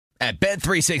At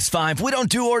Bet365, we don't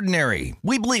do ordinary.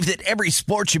 We believe that every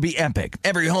sport should be epic.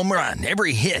 Every home run,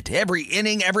 every hit, every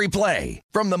inning, every play.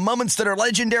 From the moments that are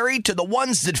legendary to the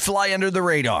ones that fly under the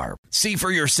radar. See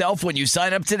for yourself when you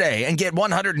sign up today and get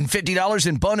 $150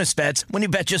 in bonus bets when you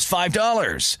bet just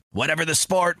 $5. Whatever the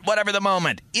sport, whatever the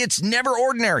moment, it's never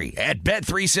ordinary at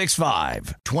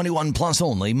Bet365. 21 plus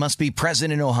only. Must be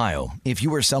present in Ohio. If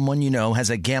you or someone you know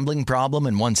has a gambling problem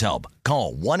and wants help,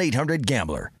 call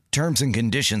 1-800-GAMBLER. Terms and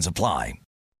conditions apply.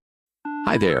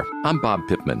 Hi there, I'm Bob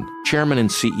Pittman, Chairman and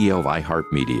CEO of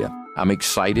iHeartMedia. I'm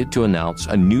excited to announce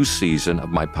a new season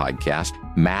of my podcast,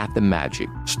 Math and Magic,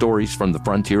 Stories from the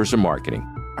Frontiers of Marketing.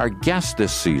 Our guests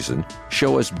this season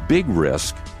show us big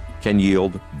risk can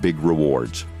yield big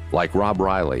rewards, like Rob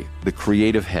Riley, the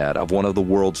creative head of one of the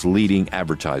world's leading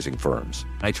advertising firms.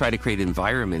 I try to create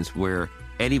environments where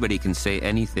anybody can say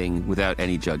anything without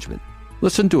any judgment.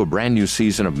 Listen to a brand new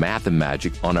season of Math and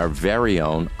Magic on our very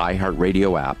own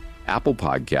iHeartRadio app, Apple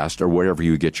Podcast, or wherever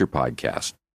you get your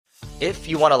podcast. If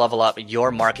you want to level up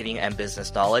your marketing and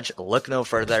business knowledge, look no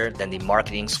further than the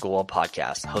Marketing School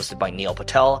podcast, hosted by Neil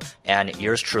Patel and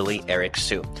yours truly, Eric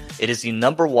Su. It is the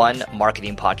 #1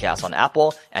 marketing podcast on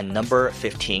Apple and number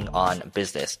 15 on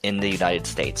business in the United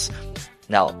States.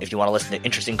 Now, if you want to listen to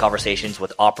interesting conversations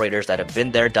with operators that have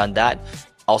been there, done that,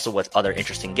 also with other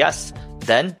interesting guests,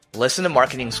 then listen to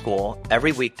Marketing School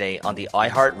every weekday on the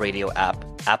iHeartRadio app,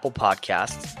 Apple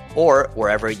Podcasts, or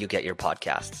wherever you get your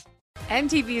podcasts.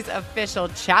 MTV's official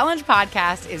Challenge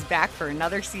podcast is back for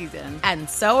another season. And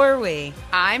so are we.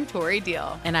 I'm Tori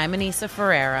Deal. And I'm Anissa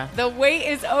Ferreira. The wait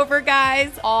is over,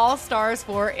 guys. All Stars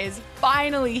 4 is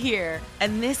finally here.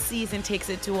 And this season takes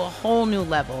it to a whole new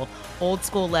level. Old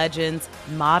school legends,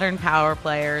 modern power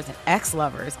players, and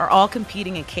ex-lovers are all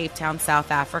competing in Cape Town, South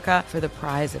Africa for the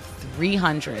prize of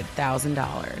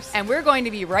 $300,000. And we're going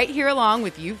to be right here along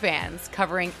with you fans,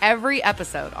 covering every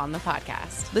episode on the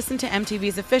podcast. Listen to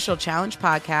MTV's official Challenge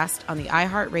podcast on the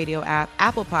iHeartRadio app,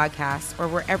 Apple Podcasts, or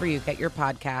wherever you get your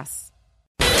podcasts.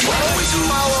 Always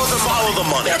follow the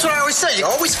money. That's what I always say. You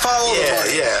always follow the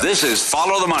money. Yeah. This is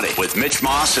Follow the Money with Mitch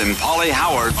Moss and Paulie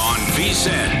Howard on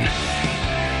VSiN.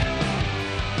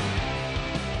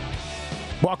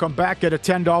 Welcome back. Get a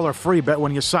 $10 free bet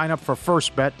when you sign up for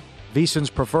First Bet,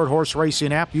 VSiN's preferred horse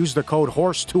racing app. Use the code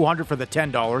HORSE200 for the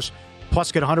 $10.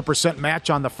 Plus, get a 100% match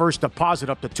on the first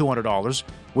deposit up to $200.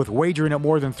 With wagering at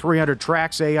more than 300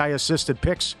 tracks, AI-assisted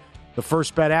picks, the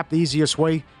First Bet app, the easiest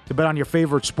way to bet on your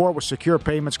favorite sport with secure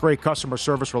payments, great customer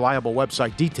service, reliable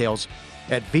website details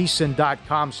at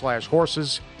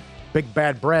vsin.com/horses. Big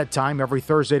Bad Brad time every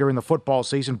Thursday during the football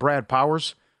season. Brad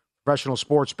Powers, professional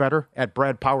sports bettor at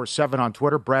Brad Powers 7 on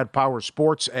Twitter, Brad Powers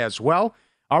Sports as well.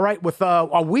 All right, with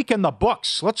a week in the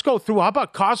books, let's go through. How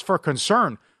about cause for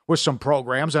concern with some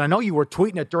programs? And I know you were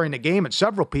tweeting it during the game and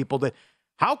several people that.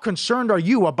 How concerned are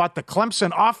you about the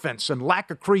Clemson offense and lack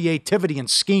of creativity and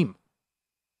scheme?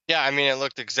 Yeah, I mean, it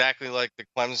looked exactly like the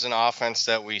Clemson offense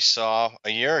that we saw a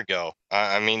year ago.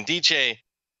 I mean, DJ,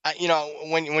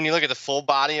 when you look at the full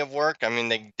body of work, I mean,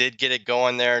 they did get it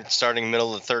going there starting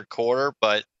middle of the third quarter,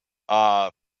 but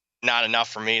not enough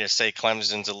for me to say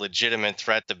Clemson's a legitimate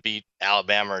threat to beat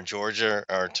Alabama or Georgia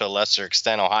or to a lesser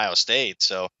extent Ohio State.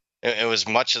 So it was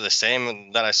much of the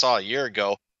same that I saw a year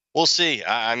ago. We'll see.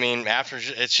 I mean, after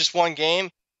it's just one game,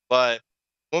 but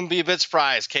wouldn't be a bit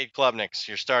surprised. Cade Klubnik's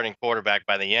your starting quarterback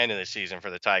by the end of the season for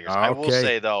the Tigers. Okay. I will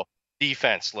say, though,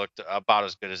 defense looked about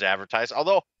as good as advertised.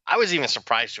 Although I was even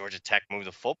surprised Georgia Tech moved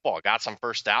the football, got some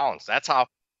first downs. That's how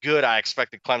good I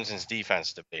expected Clemson's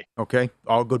defense to be. Okay,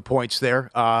 all good points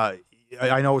there. I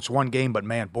know it's one game, but,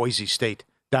 man, Boise State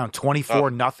down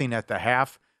 24-0 at the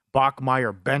half.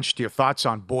 Bachmeier benched. Your thoughts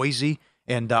on Boise?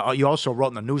 And you also wrote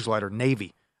in the newsletter,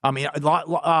 Navy. I mean,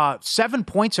 7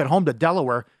 points at home to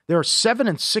Delaware. They're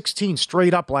 7-16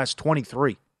 straight up last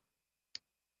 23.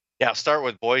 Yeah, I'll start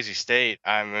with Boise State.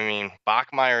 I mean,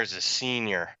 Bachmeier is a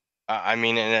senior. I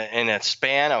mean, in a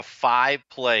span of 5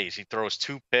 plays, he throws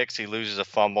 2 picks, he loses a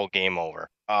fumble, game over.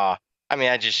 I mean,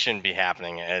 that just shouldn't be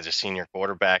happening as a senior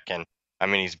quarterback. And, I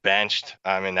mean, he's benched.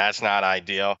 I mean, that's not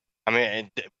ideal. I mean,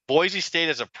 Boise State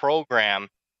as a program,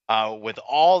 with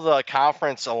all the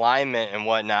conference alignment and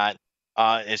whatnot,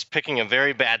 is picking a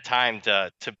very bad time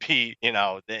to be, in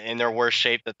their worst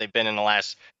shape that they've been in the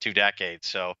last 2 decades.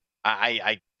 So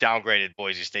I downgraded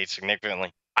Boise State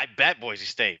significantly. I bet Boise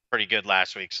State pretty good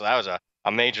last week, so that was a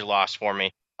major loss for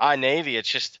me. Navy, it's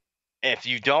just if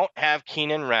you don't have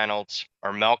Keenan Reynolds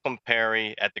or Malcolm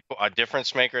Perry at a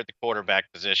difference maker at the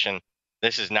quarterback position,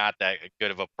 this is not that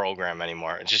good of a program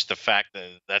anymore. It's just the fact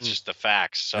that's just the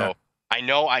facts. So I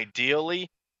know ideally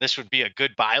this would be a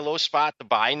good buy low spot to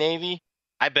buy Navy.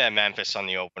 I bet Memphis on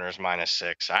the openers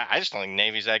 -6. I just don't think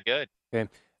Navy's that good. Okay.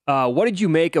 What did you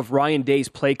make of Ryan Day's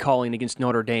play calling against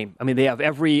Notre Dame? I mean, they have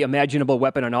every imaginable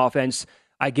weapon on offense.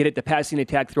 I get it. The passing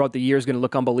attack throughout the year is going to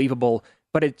look unbelievable.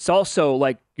 But it's also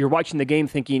like you're watching the game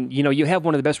thinking, you have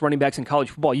one of the best running backs in college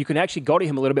football. You can actually go to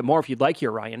him a little bit more if you'd like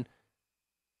here, Ryan.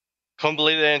 Couldn't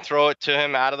believe they didn't throw it to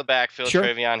him out of the backfield, Sure.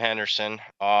 Travion Henderson.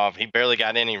 He barely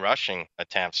got any rushing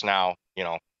attempts. Now,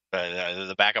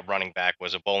 the backup running back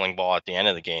was a bowling ball at the end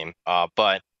of the game.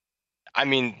 But, I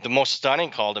mean, the most stunning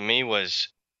call to me was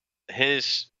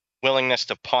his willingness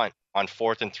to punt on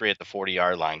 4th and 3 at the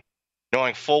 40-yard line,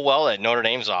 knowing full well that Notre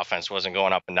Dame's offense wasn't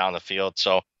going up and down the field.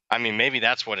 So, I mean, maybe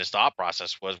that's what his thought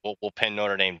process was. We'll pin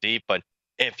Notre Dame deep. But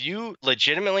if you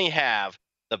legitimately have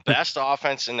the best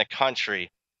offense in the country,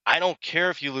 I don't care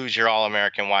if you lose your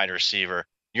All-American wide receiver.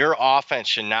 Your offense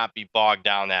should not be bogged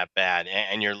down that bad.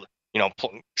 And you're,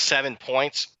 7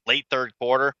 points late third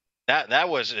quarter. That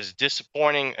was as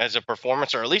disappointing as a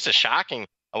performance, or at least as shocking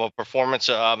of a performance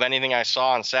of anything I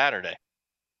saw on Saturday.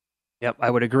 Yep, I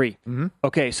would agree. Mm-hmm.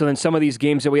 Okay, so then some of these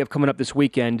games that we have coming up this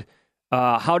weekend,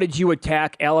 how did you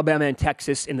attack Alabama and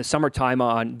Texas in the summertime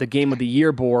on the Game of the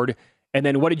Year board? And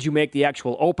then what did you make the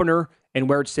actual opener and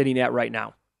where it's sitting at right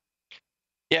now?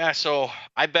 Yeah, so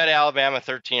I bet Alabama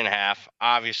 13.5.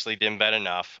 Obviously didn't bet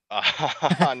enough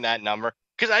on that number.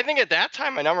 Because I think at that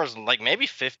time my number was like maybe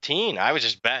 15. I was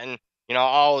just betting,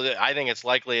 I think it's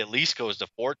likely at least goes to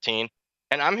 14.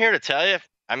 And I'm here to tell you,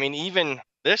 I mean, even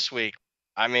this week,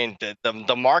 I mean,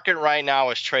 the market right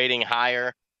now is trading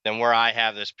higher than where I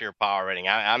have this pure power rating.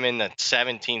 I'm in the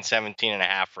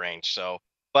 17.5 range. So,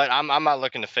 but I'm not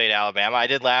looking to fade Alabama. I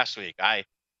did last week.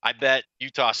 I bet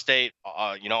Utah State,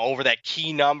 over that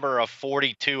key number of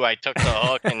 42. I took the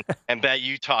hook and bet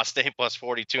Utah State plus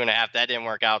 42.5. That didn't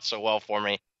work out so well for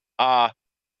me.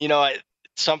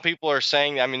 Some people are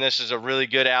saying, I mean, this is a really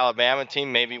good Alabama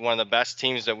team, maybe one of the best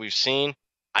teams that we've seen.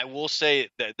 I will say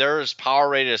that they're as power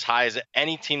rated as high as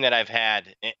any team that I've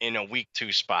had in a week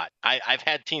 2 spot. I've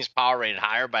had teams power rated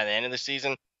higher by the end of the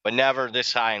season, but never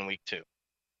this high in week 2.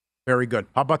 Very good.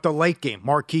 How about the late game,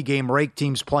 marquee game, rake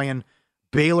teams playing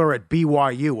Baylor at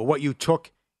BYU? What you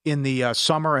took in the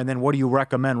summer, and then what do you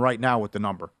recommend right now with the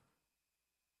number?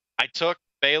 I took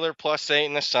Baylor +8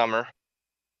 in the summer.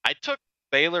 I took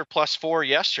Baylor +4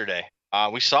 yesterday.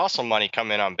 We saw some money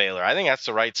come in on Baylor. I think that's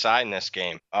the right side in this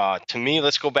game. To me,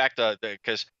 let's go back to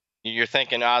because you're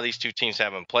thinking, these two teams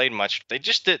haven't played much. They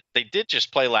did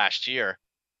just play last year,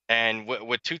 and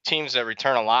with two teams that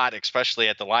return a lot, especially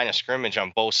at the line of scrimmage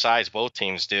on both sides, both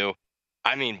teams do.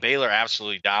 I mean, Baylor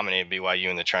absolutely dominated BYU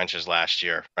in the trenches last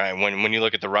year. Right? When you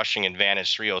look at the rushing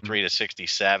advantage, 303 to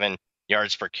 67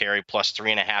 yards per carry, plus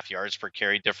 3.5 yards per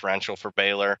carry differential for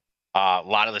Baylor. A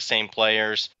lot of the same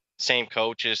players, same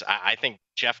coaches. I think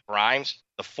Jeff Grimes,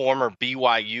 the former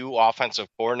BYU offensive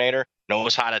coordinator,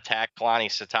 knows how to attack Kalani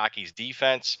Sitake's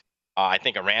defense. I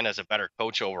think Aranda's a better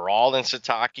coach overall than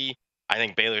Sitake. I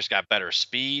think Baylor's got better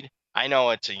speed. I know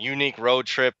it's a unique road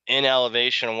trip in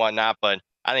elevation and whatnot, but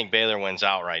I think Baylor wins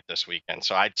outright this weekend,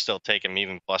 so I'd still take him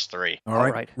even +3.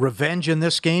 All right. Revenge in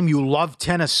this game. You love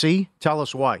Tennessee. Tell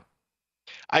us why.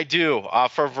 I do,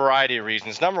 for a variety of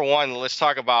reasons. Number one, let's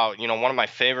talk about, one of my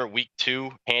favorite week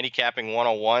 2 handicapping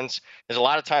 101s. There's a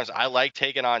lot of times I like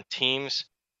taking on teams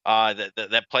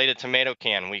that played a tomato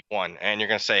can week 1. And you're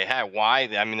going to say, hey, why?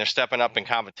 I mean, they're stepping up in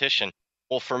competition.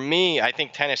 Well, for me, I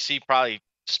think Tennessee probably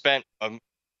spent a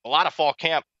lot of fall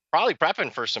camp probably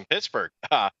prepping for some Pittsburgh.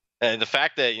 The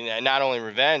fact that not only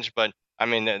revenge, but I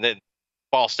mean, that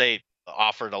Ball State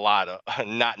offered a lot of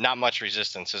not much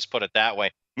resistance, let's put it that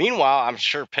way. Meanwhile, I'm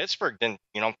sure Pittsburgh didn't,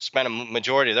 spend a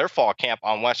majority of their fall camp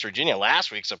on West Virginia,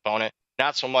 last week's opponent,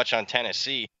 not so much on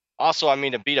Tennessee. Also, I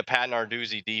mean, to beat a Pat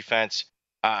Narduzzi defense,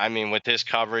 with his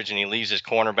coverage and he leaves his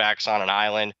cornerbacks on an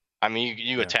island,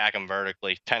 you attack them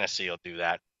vertically. Tennessee will do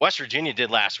that. West Virginia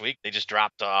did last week. They just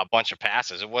dropped a bunch of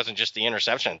passes. It wasn't just the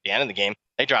interception at the end of the game.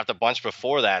 They dropped a bunch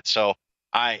before that. So,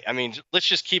 let's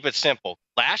just keep it simple.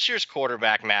 Last year's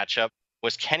quarterback matchup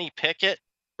was Kenny Pickett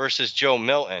versus Joe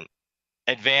Milton.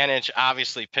 Advantage,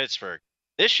 obviously, Pittsburgh.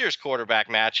 This year's quarterback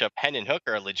matchup, Hendon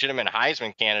Hooker, a legitimate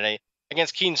Heisman candidate,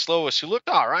 against Keaton Slovis, who looked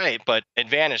all right, but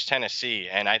advantage Tennessee.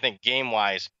 And I think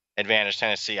game-wise, advantage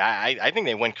Tennessee. I think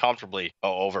they win comfortably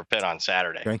over Pitt on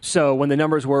Saturday. Okay. So when the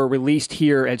numbers were released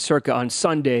here at Circa on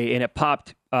Sunday and it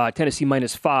popped Tennessee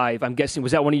 -5, I'm guessing,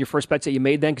 was that one of your first bets that you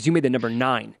made then? Because you made the number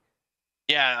 9.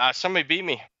 Yeah, somebody beat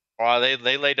me. Well,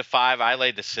 they laid the 5, I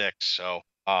laid the 6. So,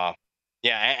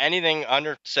 anything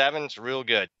under 7's real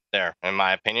good there, in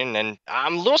my opinion. And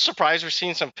I'm a little surprised we're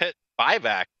seeing some Pitt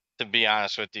buyback, to be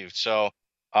honest with you. So,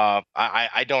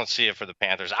 I don't see it for the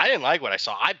Panthers. I didn't like what I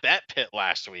saw. I bet Pitt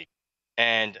last week,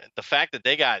 and the fact that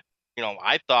they got,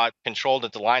 I thought controlled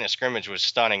at the line of scrimmage was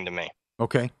stunning to me.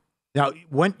 Okay. Now,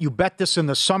 when you bet this in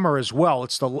the summer as well,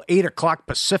 it's the 8:00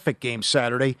 Pacific game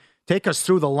Saturday. Take us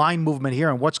through the line movement here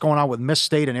and what's going on with Miss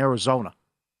State and Arizona.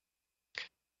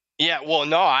 Yeah, well,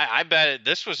 no, I bet it.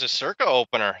 This was a Circa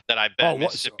opener that I bet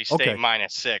Mississippi State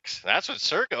 -6. That's what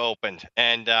Circa opened.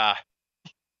 And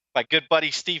my good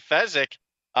buddy Steve Fezzik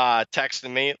texted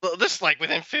me. This is like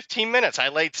within 15 minutes. I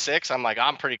laid 6. I'm like,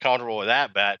 I'm pretty comfortable with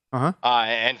that bet.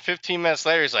 And 15 minutes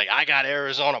later, he's like, I got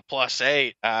Arizona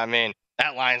 +8. I mean,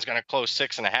 that line's going to close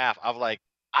 6.5. I'm like,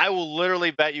 I will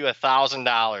literally bet you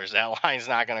 $1,000 that line's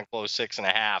not going to close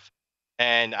 6.5.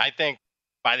 And I think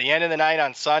by the end of the night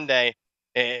on Sunday,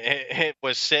 it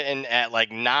was sitting at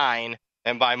like 9.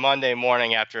 And by Monday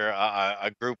morning, after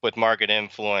a group with market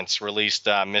influence released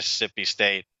Mississippi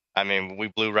State, I mean, we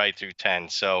blew right through 10.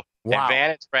 So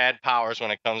advantage Brad Powers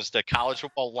when it comes to college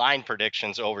football line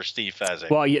predictions over Steve Fezzik.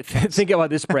 Well, think about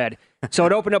this, Brad. So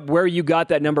it opened up where you got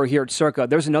that number here at Circa.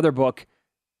 There's another book,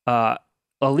 a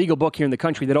legal book here in the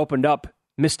country that opened up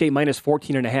Miss State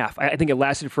 -14.5. I think it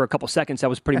lasted for a couple seconds. That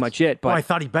was pretty much it. But I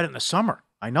thought he bet it in the summer.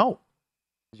 I know.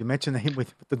 You mentioned him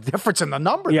with the difference in the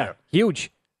number there.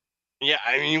 Huge. Yeah,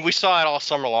 I mean, we saw it all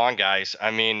summer long, guys.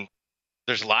 I mean,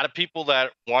 there's a lot of people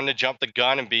that want to jump the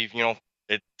gun and be,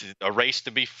 it's a race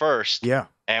to be first. Yeah.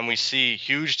 And we see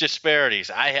huge disparities.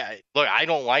 I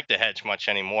don't like to hedge much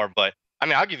anymore, but I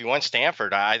mean, I'll give you one.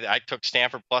 Stanford. I took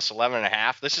Stanford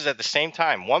 +11.5. This is at the same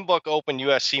time. One book opened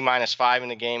USC -5 in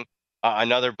the game.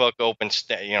 Another book opened,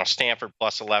 Stanford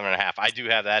 +11.5. I do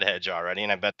have that hedge already,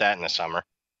 and I bet that in the summer.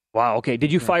 Wow. Okay.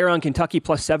 Did you fire on Kentucky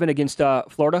 +7 against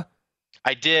Florida?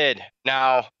 I did.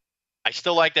 Now, I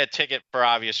still like that ticket for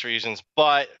obvious reasons,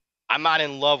 but I'm not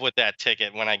in love with that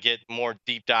ticket when I get more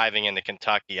deep diving into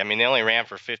Kentucky. I mean, they only ran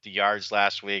for 50 yards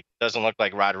last week. Doesn't look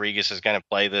like Rodriguez is going to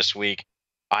play this week.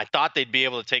 I thought they'd be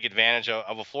able to take advantage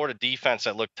of a Florida defense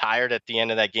that looked tired at the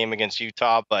end of that game against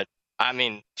Utah. But, I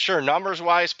mean, sure,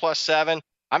 numbers-wise, +7.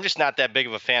 I'm just not that big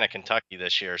of a fan of Kentucky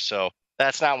this year. So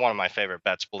that's not one of my favorite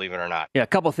bets, believe it or not. Yeah, a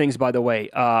couple of things, by the way.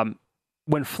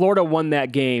 When Florida won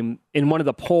that game, in one of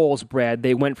the polls, Brad,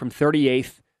 they went from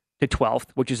 38th to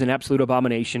 12th, which is an absolute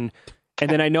abomination. And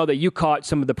then I know that you caught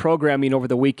some of the programming over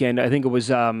the weekend. I think it was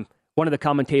one of the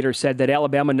commentators said that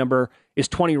Alabama number is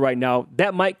 20 right now.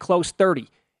 That might close 30.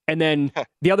 And then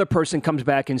the other person comes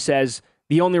back and says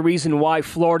the only reason why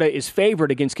Florida is favored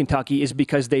against Kentucky is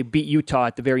because they beat Utah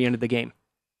at the very end of the game.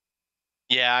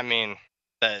 Yeah, I mean,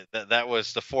 that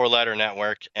was the 4-letter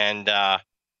network, and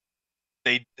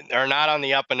they are not on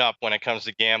the up and up when it comes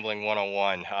to gambling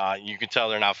 101. You can tell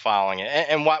they're not following it.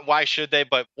 And why should they?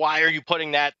 But why are you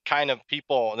putting that kind of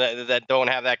people that don't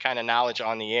have that kind of knowledge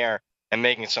on the air and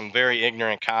making some very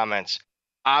ignorant comments?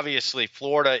 Obviously,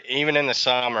 Florida, even in the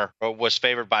summer, was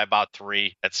favored by about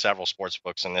 3 at several sports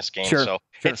books in this game. Sure.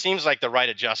 It seems like the right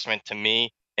adjustment to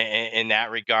me in that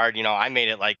regard. I made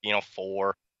it like,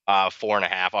 4,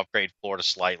 4.5, upgrade Florida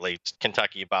slightly.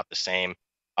 Kentucky about the same.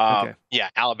 Okay. Yeah,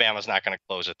 Alabama's not going to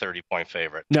close a 30-point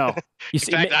favorite. No. In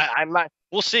fact, I'm not.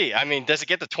 We'll see. I mean, does it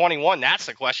get to 21? That's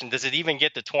the question. Does it even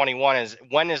get to 21?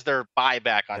 When is their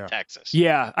buyback on Texas?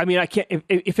 Yeah, I mean, I can't.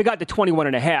 If it got to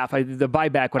 21.5, the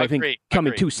buyback would, I think, come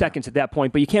in 2 seconds at that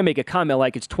point. But you can't make a comment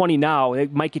like it's 20 now.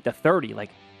 It might get to 30. Like,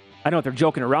 I don't know if they're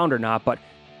joking around or not. But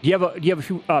do you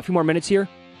have a few more minutes here?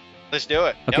 Let's do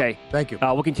it. Okay. Yep. Thank you.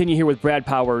 We'll continue here with Brad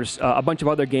Powers. A bunch of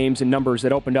other games and numbers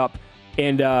that opened up,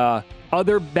 and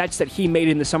other bets that he made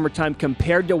in the summertime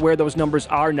compared to where those numbers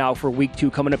are now for Week 2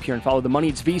 coming up here and Follow the Money.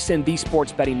 It's VSiN, the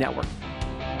Sports Betting Network.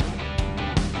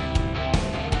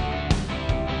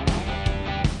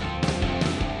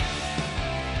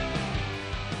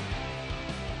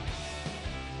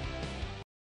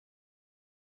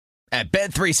 At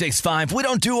Bet365, we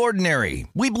don't do ordinary.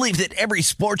 We believe that every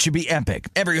sport should be epic.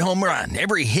 Every home run,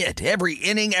 every hit, every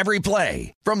inning, every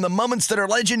play. From the moments that are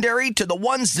legendary to the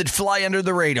ones that fly under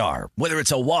the radar. Whether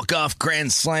it's a walk-off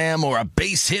grand slam or a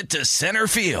base hit to center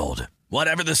field.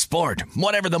 Whatever the sport,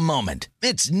 whatever the moment.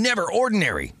 It's never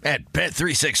ordinary at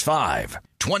Bet365.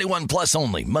 21 plus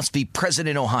only. Must be present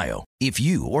in Ohio. If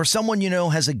you or someone you know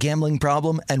has a gambling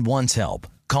problem and wants help,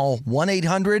 call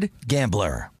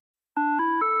 1-800-GAMBLER.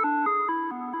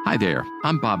 Hi there,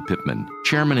 I'm Bob Pittman,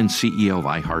 Chairman and CEO of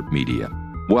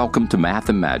iHeartMedia. Welcome to Math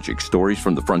and Magic, Stories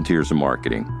from the Frontiers of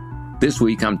Marketing. This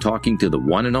week, I'm talking to the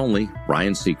one and only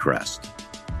Ryan Seacrest.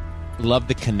 Love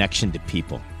the connection to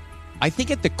people. I think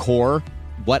at the core,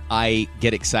 what I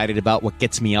get excited about, what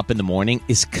gets me up in the morning,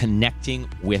 is connecting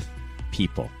with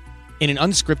people in an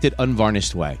unscripted,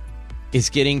 unvarnished way. is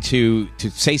getting to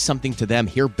say something to them,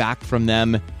 hear back from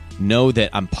them, know that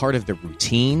I'm part of the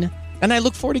routine. And I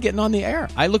look forward to getting on the air.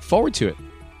 I look forward to it.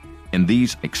 In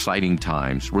these exciting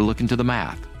times, we're looking to the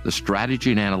math, the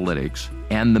strategy and analytics,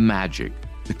 and the magic,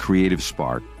 the creative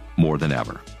spark, more than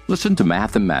ever. Listen to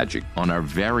Math and Magic on our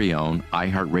very own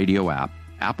iHeartRadio app,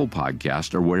 Apple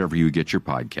Podcast, or wherever you get your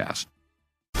podcast.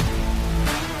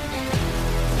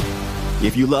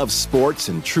 If you love sports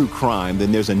and true crime,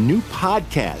 then there's a new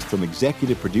podcast from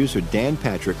executive producer Dan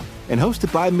Patrick and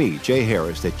hosted by me, Jay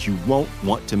Harris, that you won't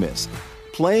want to miss.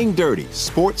 Playing Dirty: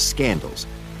 Sports Scandals.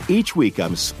 Each week,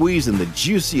 I'm squeezing the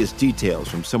juiciest details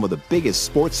from some of the biggest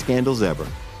sports scandals ever.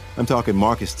 I'm talking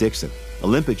Marcus Dixon,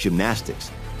 Olympic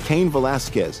gymnastics, Cain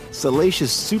Velasquez,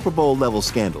 salacious Super Bowl-level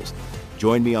scandals.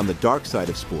 Join me on the dark side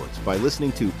of sports by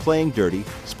listening to Playing Dirty: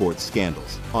 Sports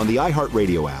Scandals on the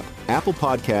iHeartRadio app, Apple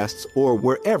Podcasts, or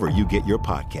wherever you get your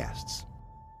podcasts.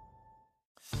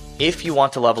 If you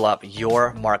want to level up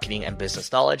your marketing and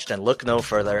business knowledge, then look no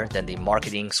further than the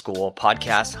Marketing School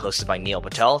podcast hosted by Neil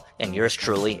Patel and yours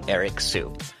truly, Eric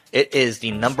Sue. It is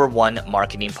the #1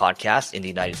 marketing podcast in the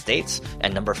United States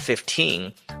and number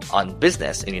 15 on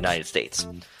business in the United States.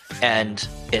 And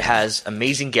it has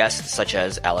amazing guests such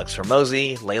as Alex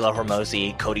Hormozi, Layla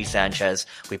Hormozi, Cody Sanchez.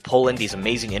 We pull in these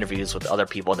amazing interviews with other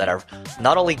people that are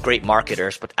not only great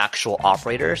marketers, but actual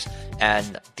operators.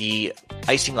 And the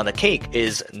icing on the cake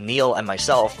is Neil and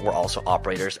myself were also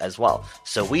operators as well.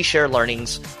 So we share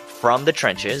learnings from the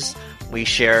trenches. We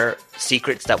share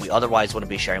secrets that we otherwise wouldn't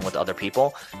be sharing with other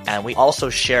people. And we also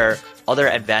share other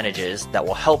advantages that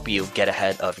will help you get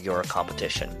ahead of your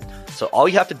competition. So all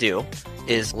you have to do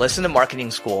is listen to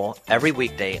Marketing School every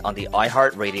weekday on the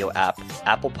iHeartRadio app,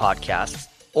 Apple Podcasts,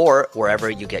 or wherever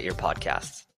you get your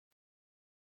podcasts.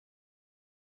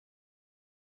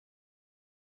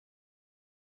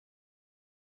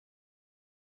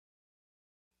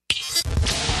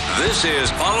 This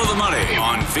is Follow the Money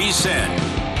on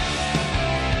VSiN.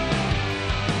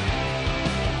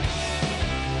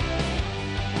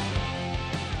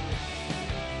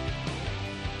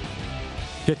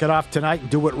 Kick it off tonight and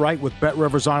do it right with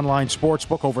BetRivers Online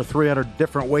Sportsbook. Over 300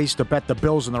 different ways to bet the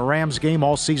Bills and the Rams game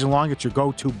all season long. It's your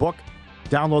go-to book.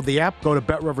 Download the app. Go to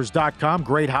BetRivers.com.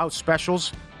 Great house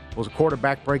specials. Was a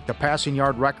quarterback break the passing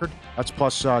yard record. That's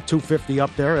plus 250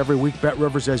 up there. Every week,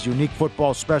 BetRivers has unique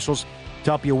football specials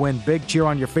to help you win big. Cheer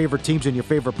on your favorite teams and your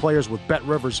favorite players with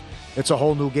BetRivers. It's a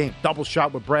whole new game. Double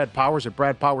shot with Brad Powers at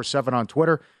BradPowers7 on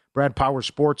Twitter. Brad Powers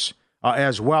Sports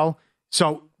as well.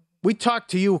 So we talked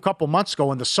to you a couple months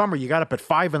ago in the summer. You got up at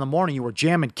 5 in the morning. You were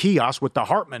jamming kiosks with the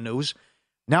Hartman news.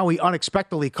 Now he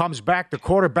unexpectedly comes back, the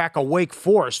quarterback of Wake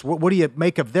Forest. What do you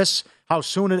make of this? How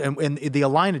soon and the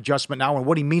line adjustment now and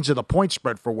what he means to the point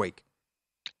spread for Wake?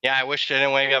 Yeah, I wish I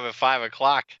didn't wake up at 5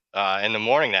 o'clock in the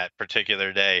morning that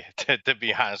particular day, to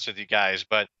be honest with you guys.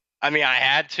 But, I mean, I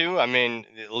had to. I mean,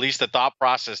 at least the thought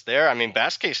process there. I mean,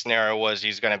 best case scenario was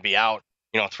he's going to be out,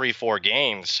 3-4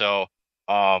 games. So,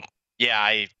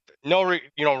 yeah,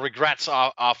 regrets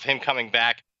off him coming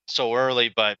back so early.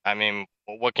 But, I mean,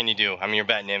 what can you do? I mean, you're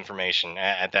betting information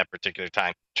at that particular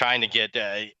time, trying to get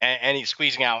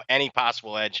squeezing out any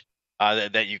possible edge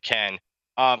that you can.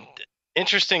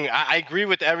 Interesting. I agree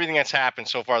with everything that's happened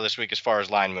so far this week as far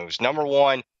as line moves. Number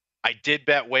one, I did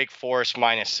bet Wake Forest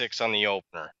 -6 on the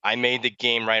opener. I made the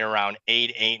game right around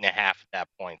 8.5 at that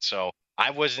point. So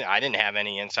I didn't have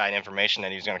any inside information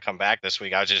that he was going to come back this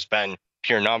week. I was just betting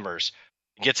pure numbers.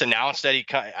 It gets announced that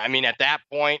at that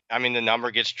point, the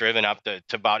number gets driven up to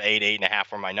about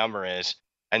 8.5 where my number is.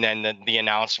 And then the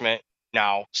announcement.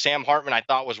 Now, Sam Hartman, I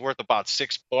thought was worth about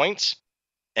 6 points.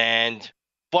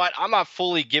 But I'm not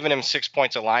fully giving him 6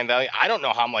 points of line value. I don't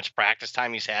know how much practice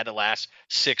time he's had the last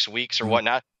 6 weeks or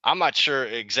whatnot. I'm not sure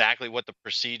exactly what the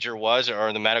procedure was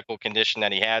or the medical condition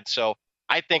that he had. So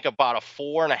I think about a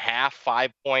 4.5,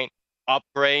 5 point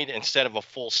upgrade instead of a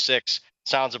full 6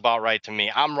 sounds about right to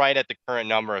me. I'm right at the current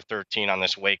number of 13 on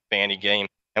this Wake Vandy game,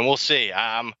 and we'll see.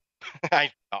 I'm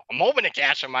hoping to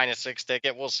cash a -6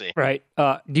 ticket. We'll see. Right.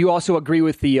 Do you also agree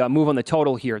with the move on the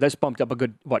total here? That's bumped up a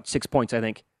good, 6 points, I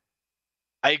think.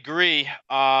 I agree.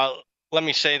 Let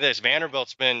me say this.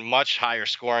 Vanderbilt's been much higher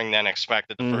scoring than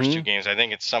expected the first 2 games. I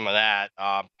think it's some of that.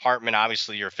 Hartman,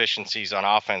 obviously, your efficiencies on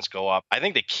offense go up. I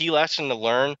think the key lesson to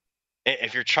learn,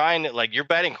 if you're trying to, you're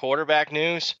betting quarterback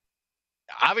news,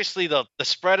 obviously the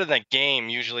spread of the game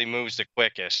usually moves the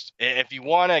quickest. If you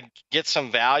want to get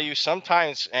some value,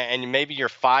 sometimes, and maybe you're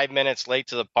 5 minutes late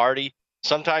to the party,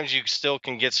 sometimes you still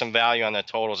can get some value on the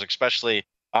totals, especially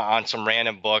on some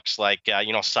random books like,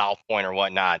 South Point or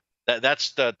whatnot.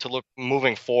 That's to look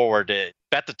moving forward.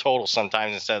 Bet the total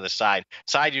sometimes instead of the side.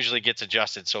 Side usually gets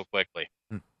adjusted so quickly.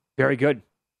 Very good.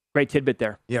 Great tidbit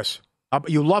there. Yes.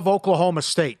 You love Oklahoma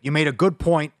State. You made a good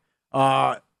point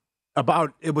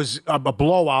about it was a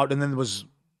blowout, and then there was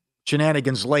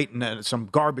shenanigans late and some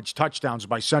garbage touchdowns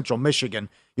by Central Michigan.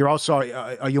 You're also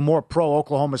are you more pro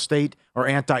Oklahoma State or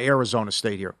anti Arizona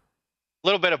State here? A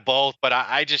little bit of both, but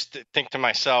I just think to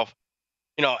myself,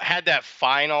 had that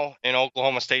final in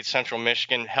Oklahoma State Central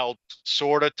Michigan held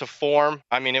sort of to form.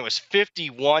 I mean, it was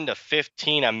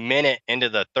 51-15 a minute into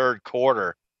the third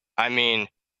quarter. I mean,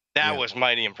 that was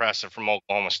mighty impressive from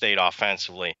Oklahoma State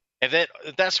offensively. If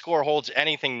that score holds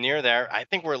anything near there, I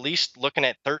think we're at least looking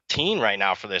at 13 right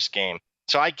now for this game.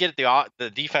 So I get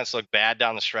the defense looked bad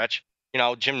down the stretch.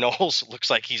 Jim Knowles looks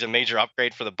like he's a major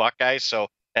upgrade for the Buckeyes, so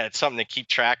it's something to keep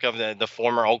track of, the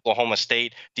former Oklahoma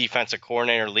State defensive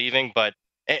coordinator leaving. But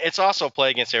it's also a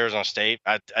play against Arizona State,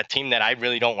 a team that I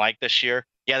really don't like this year.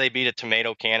 Yeah, they beat a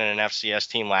tomato can and an FCS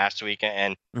team last week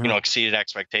and exceeded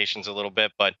expectations a little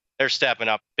bit, but they're stepping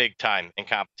up big time in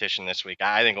competition this week.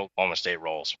 I think Oklahoma State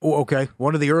rolls. Oh, okay.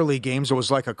 One of the early games, it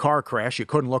was like a car crash. You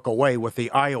couldn't look away with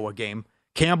the Iowa game.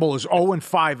 Campbell is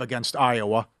 0-5 against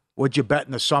Iowa. What'd you bet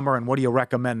in the summer, and what do you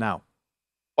recommend now?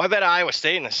 Well, I bet Iowa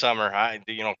State in the summer.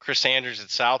 Chris Sanders at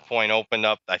South Point opened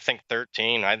up, I think,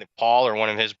 13. I think Paul or one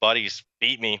of his buddies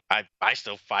beat me. I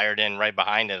still fired in right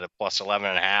behind it at plus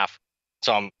 11.5.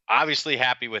 So I'm obviously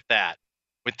happy with that.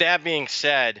 With that being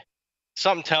said,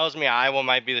 something tells me Iowa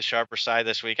might be the sharper side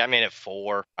this week. I made it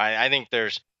 4. I think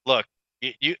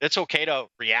it's okay to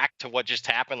react to what just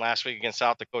happened last week against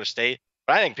South Dakota State,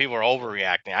 but I think people are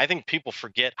overreacting. I think people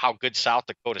forget how good South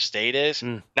Dakota State is.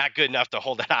 Not good enough to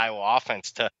hold that Iowa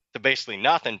offense to basically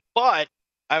nothing. But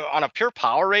on a pure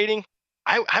power rating,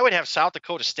 I would have South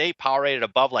Dakota State power rated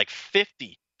above like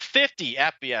 50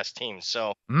 FBS teams.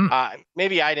 So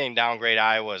maybe I didn't downgrade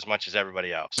Iowa as much as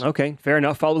everybody else. Okay, fair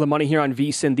enough. Follow the money here on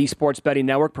VSiN, the Sports Betting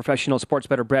Network. Professional sports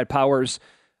bettor Brad Powers,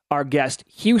 our guest.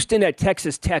 Houston at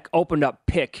Texas Tech opened up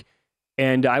pick,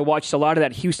 and I watched a lot of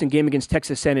that Houston game against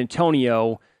Texas San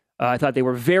Antonio. I thought they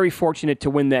were very fortunate to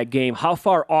win that game. How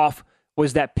far off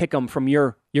was that pick'em from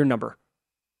your number?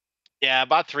 Yeah,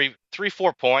 about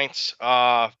 3-4 points.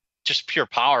 Just pure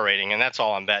power rating, and that's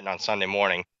all I'm betting on Sunday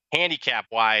morning.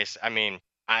 Handicap-wise, I mean,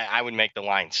 I would make the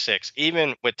line 6,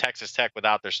 even with Texas Tech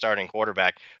without their starting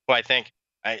quarterback, who I think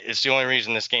is the only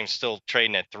reason this game's still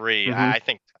trading at 3. I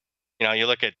think, you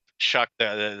look at Shuck,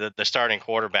 the starting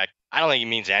quarterback, I don't think he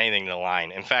means anything to the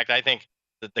line. In fact, I think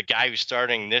that the guy who's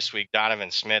starting this week,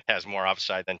 Donovan Smith, has more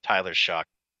upside than Tyler Shuck.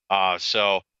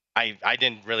 So I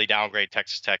didn't really downgrade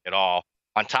Texas Tech at all.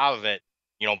 On top of it,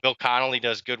 Bill Connolly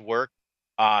does good work.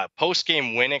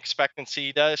 Post-game win expectancy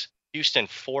he does. Houston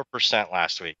 4%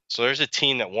 last week. So there's a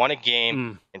team that won a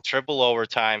game in triple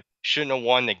overtime, shouldn't have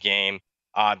won the game.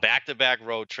 Back-to-back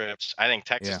road trips. I think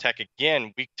Texas Tech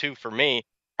again, week 2 for me,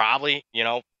 probably,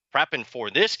 prepping for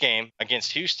this game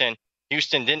against Houston.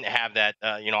 Houston didn't have that,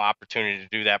 opportunity to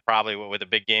do that probably with a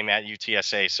big game at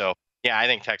UTSA. So yeah, I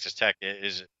think Texas Tech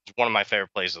is one of my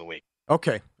favorite plays of the week.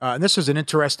 Okay, and this is an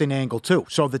interesting angle too.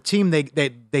 So the team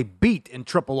they beat in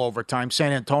triple overtime,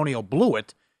 San Antonio, blew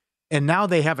it. And now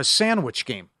they have a sandwich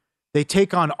game. They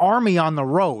take on Army on the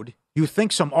road. You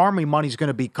think some Army money's going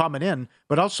to be coming in,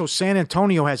 but also San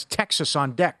Antonio has Texas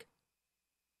on deck.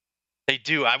 They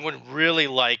do. I would really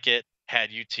like it had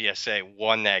UTSA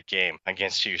won that game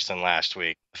against Houston last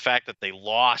week. The fact that they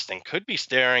lost and could be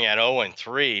staring at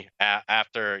 0-3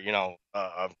 after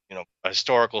a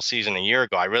historical season a year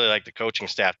ago. I really like the coaching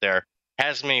staff there.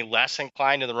 Has me less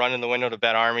inclined to the run in the window to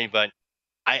bet Army, but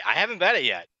I haven't bet it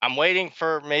yet. I'm waiting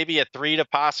for maybe a 3 to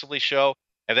possibly show.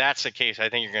 If that's the case, I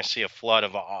think you're going to see a flood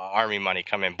of Army money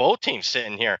come in. Both teams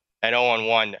sitting here at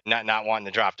 0-1, not wanting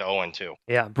to drop to 0-2.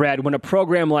 Yeah, Brad, when a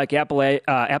program like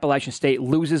Appalachian State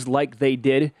loses like they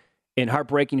did in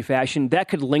heartbreaking fashion, that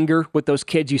could linger with those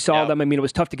kids. You saw them. I mean, it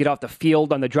was tough to get off the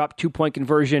field on the drop 2-point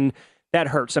conversion. That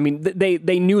hurts. I mean,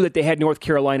 they knew that they had North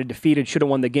Carolina defeated, should have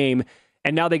won the game.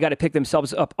 And now they got to pick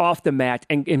themselves up off the mat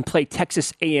and play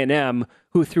Texas A&M,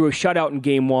 who threw a shutout in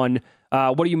game 1.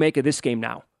 What do you make of this game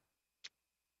now?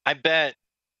 I bet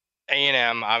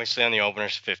A&M, obviously on the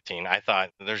openers 15. I thought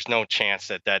there's no chance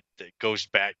that goes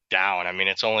back down. I mean,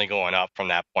 it's only going up from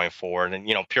that point forward. And,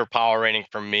 pure power rating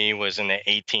for me was in the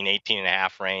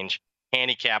 18.5 range.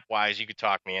 Handicap-wise, you could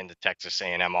talk me into Texas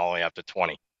A&M all the way up to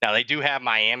 20. Now, they do have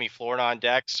Miami, Florida on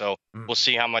deck, so we'll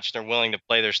see how much they're willing to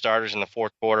play their starters in the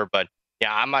fourth quarter. But,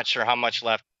 yeah, I'm not sure how much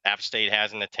left App State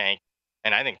has in the tank.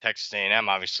 And I think Texas A&M,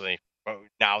 obviously,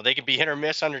 now they can be hit or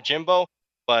miss under Jimbo.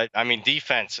 But, I mean,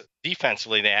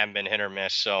 defensively, they haven't been hit or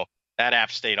miss. So that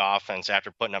App State offense, after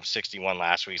putting up 61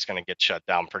 last week, is going to get shut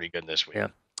down pretty good this week. Yeah.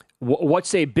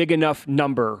 What's a big enough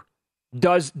number?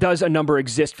 Does a number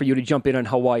exist for you to jump in on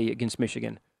Hawaii against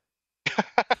Michigan?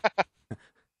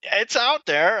 It's out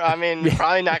there. I mean,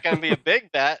 probably not going to be a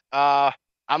big bet. I'm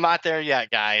not there yet,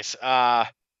 guys.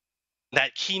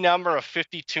 That key number of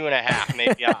 52.5,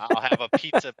 maybe I'll have a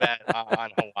pizza bet on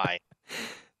Hawaii.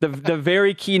 The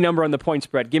very key number on the point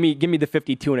spread. Give me the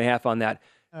 52.5 on that.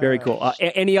 Very cool.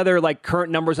 Any other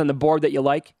current numbers on the board that you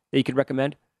like that you could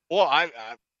recommend? Well, I'm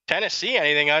Tennessee,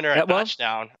 anything under a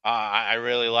touchdown, I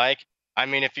really like. I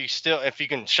mean, if you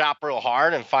can shop real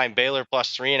hard and find Baylor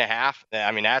plus 3.5,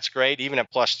 I mean, that's great. Even at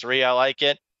plus 3, I like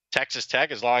it. Texas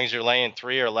Tech, as long as you're laying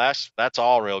 3 or less, that's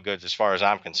all real good as far as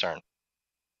I'm concerned.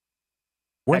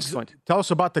 Excellent. Tell us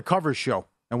about the cover show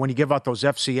and when you give out those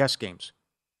FCS games.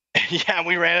 Yeah,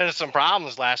 we ran into some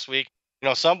problems last week.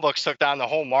 Some books took down the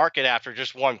whole market after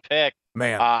just one pick.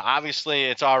 Man, obviously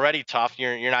it's already tough.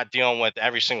 You're not dealing with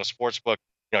every single sports book,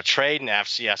 trading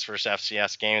FCS versus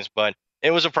FCS games, but it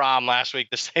was a problem last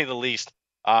week to say the least.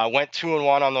 Went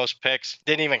 2-1 on those picks.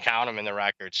 Didn't even count them in the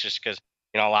records just because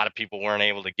a lot of people weren't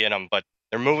able to get them. But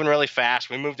they're moving really fast.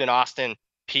 We moved in Austin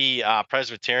P.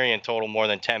 Presbyterian total more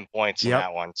than 10 points in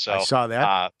that one. So I saw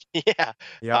that.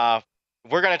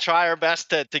 We're going to try our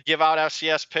best to give out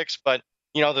FCS picks, but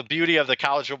the beauty of the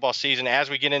college football season,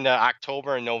 as we get into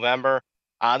October and November,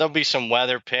 there'll be some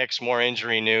weather picks, more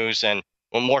injury news, and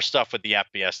more stuff with the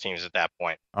FBS teams at that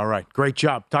point. All right. Great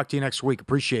job. Talk to you next week.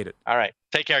 Appreciate it. All right.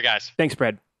 Take care, guys. Thanks,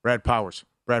 Brad. Brad Powers.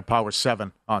 Brad Powers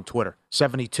 7 on Twitter.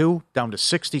 72 down to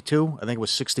 62. I think it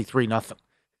was 63-0.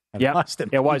 Yeah,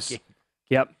 it was.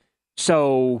 Yep.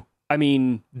 So, I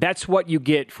mean, that's what you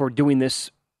get for doing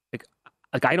this.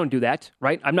 Like I don't do that,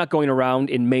 right? I'm not going around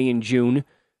in May and June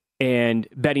and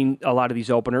betting a lot of these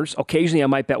openers. Occasionally I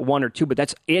might bet 1 or 2, but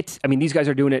that's it. I mean, these guys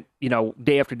are doing it,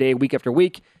 day after day, week after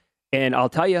week. And I'll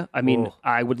tell you, I mean,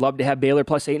 I would love to have Baylor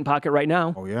plus 8 in pocket right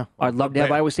now. Oh, yeah. I'd love to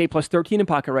have Iowa State plus 13 in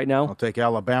pocket right now. I'll take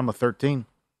Alabama 13.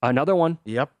 Another one.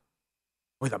 Yep.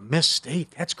 With a missed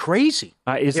state. That's crazy.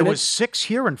 It was 6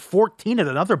 here and 14 at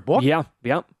another book. Yeah.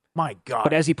 My God.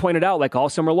 But as he pointed out, all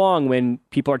summer long, when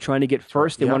people are trying to get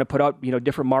first, they want to put out,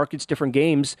 different markets, different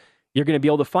games, you're going to be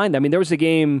able to find them. I mean, there was a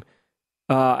game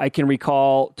I can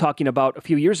recall talking about a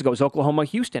few years ago. It was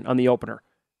Oklahoma-Houston on the opener.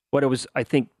 It was, I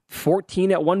think,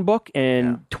 14 at one book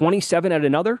and 27 at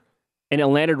another, and it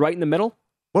landed right in the middle.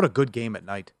 What a good game at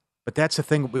night. But that's the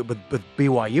thing with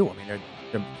BYU. I mean,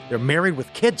 they're married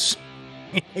with kids.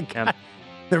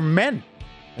 They're men.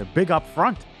 They're big up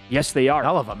front. Yes, they are.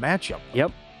 Hell of a matchup.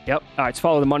 Yep. All right, let's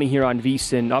follow the money here on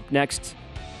VSiN. Up next,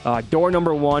 door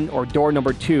number 1 or door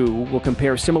number 2. We'll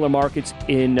compare similar markets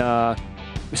in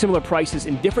similar prices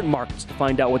in different markets to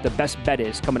find out what the best bet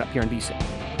is coming up here on VSiN.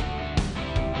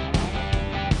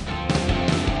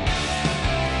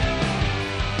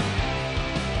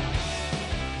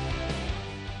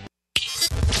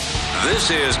 This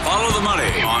is Follow the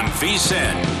Money on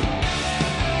VSiN.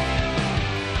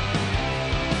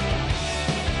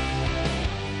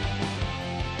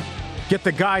 Get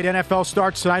the guide. NFL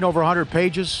starts tonight, over 100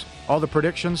 pages. All the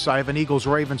predictions. I have an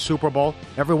Eagles-Ravens Super Bowl.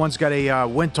 Everyone's got a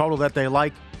win total that they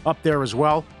like up there as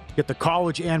well. Get the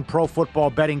college and pro football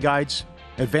betting guides,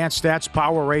 advanced stats,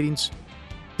 power ratings,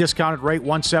 discounted rate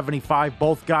 $175.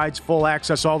 Both guides, full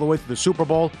access all the way through the Super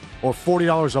Bowl, or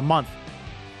 $40 a month.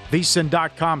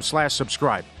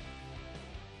 VSiN.com/subscribe.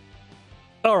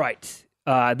 All right.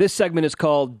 This segment is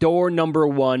called Door Number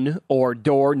 1 or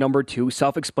Door Number 2,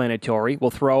 self-explanatory.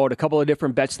 We'll throw out a couple of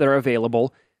different bets that are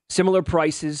available, similar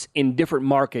prices in different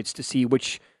markets to see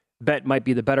which bet might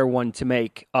be the better one to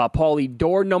make. Paulie,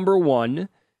 door number 1,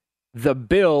 the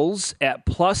Bills at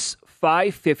plus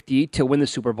 550 to win the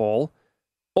Super Bowl,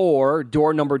 or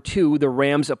door number 2, the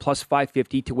Rams at plus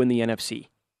 550 to win the NFC.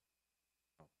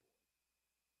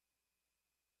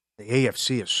 The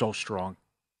AFC is so strong.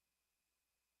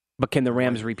 But can the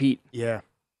Rams repeat? Yeah.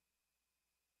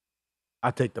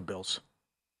 I'll take the Bills.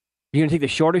 You're going to take the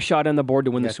shortest shot on the board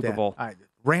to win the Super Bowl.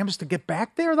 Rams to get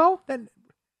back there, though? Then,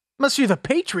 unless you're the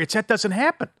Patriots, that doesn't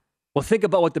happen. Well, think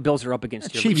about what the Bills are up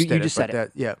against here. Chiefs you just said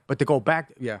it. Yeah, but to go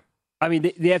back, I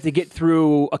mean, they have to get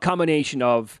through a combination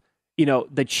of,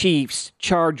 the Chiefs,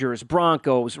 Chargers,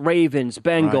 Broncos, Ravens,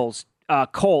 Bengals,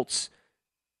 Colts.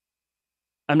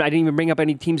 I didn't even bring up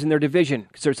any teams in their division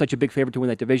because they're such a big favorite to win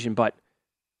that division, but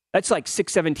that's like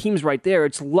 6-7 teams right there.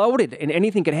 It's loaded, and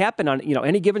anything could happen on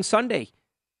any given Sunday.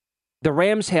 The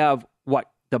Rams have what?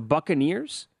 The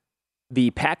Buccaneers,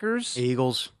 the Packers,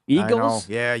 Eagles. I know.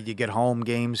 Yeah, you get home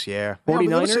games. Yeah,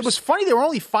 49ers. It was funny. They were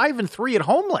only 5-3 at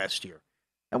home last year.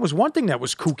 That was one thing that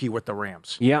was kooky with the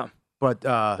Rams. Yeah. but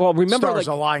remember, stars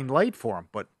aligned late for him.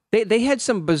 But they had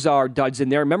some bizarre duds in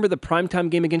there. Remember the primetime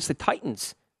game against the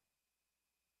Titans?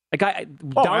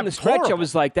 Down the stretch, horrible. I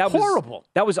was like, that was horrible.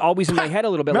 That was always in my head a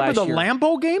little bit Remember last year. Remember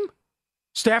the Lambeau game?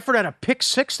 Stafford had a pick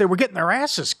 6. They were getting their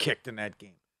asses kicked in that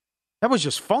game. That was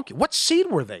just funky. What seed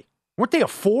were they? Weren't they a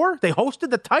 4? They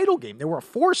hosted the title game. They were a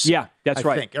 4 seed. Yeah, that's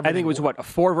right. I think it was, a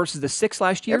 4 versus the 6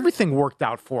 last year? Everything worked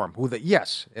out for them.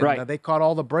 Yes. And, right. They caught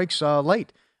all the breaks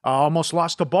late. Almost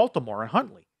lost to Baltimore and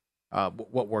Huntley.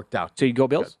 What worked out. So you go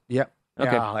Bills? Yeah.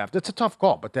 Okay. Yeah, I'll have to. It's a tough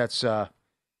call, but that's, God,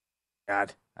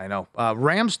 I know.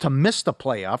 Rams to miss the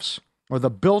playoffs or the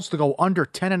Bills to go under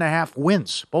 10.5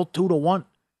 wins, both 2-1.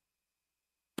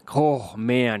 Oh,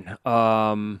 man.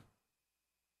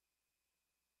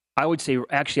 I would say,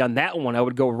 actually, on that one, I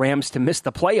would go Rams to miss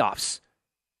the playoffs.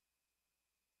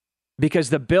 Because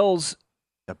the Bills...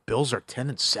 The Bills are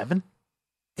 10-7?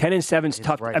 10-7 is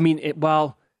tough. Right. I mean,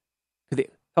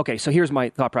 okay, so here's my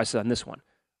thought process on this one.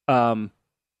 Are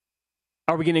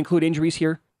we going to include injuries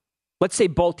here? Let's say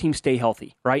both teams stay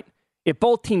healthy, right? If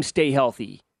both teams stay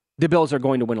healthy, the Bills are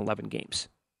going to win 11 games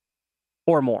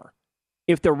or more.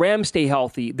 If the Rams stay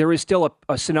healthy, there is still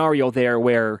a scenario there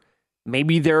where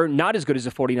maybe they're not as good as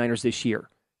the 49ers this year.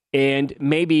 And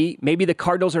maybe the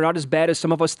Cardinals are not as bad as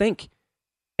some of us think.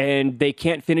 And they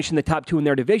can't finish in the top 2 in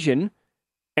their division.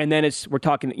 And then we're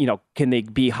talking, can they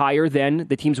be higher than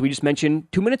the teams we just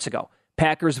mentioned 2 minutes ago?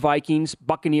 Packers, Vikings,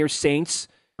 Buccaneers, Saints,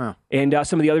 and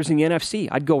some of the others in the NFC.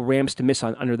 I'd go Rams to miss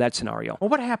under that scenario. Well,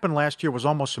 what happened last year was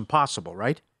almost impossible,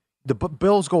 right? The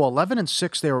Bills go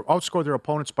 11-6. They outscored their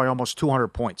opponents by almost 200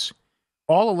 points.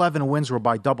 All 11 wins were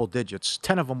by double digits.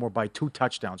 10 of them were by 2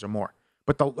 touchdowns or more.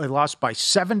 But they lost by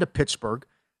 7 to Pittsburgh.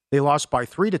 They lost by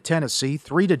 3 to Tennessee,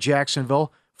 3 to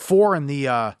Jacksonville, 4 in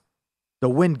the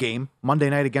win game Monday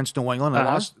night against New England.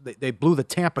 They blew the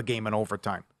Tampa game in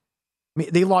overtime. I mean,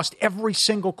 they lost every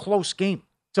single close game.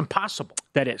 It's impossible.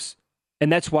 That is.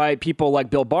 And that's why people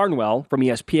like Bill Barnwell from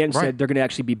ESPN said they're going to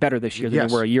actually be better this year than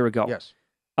they were a year ago. Yes.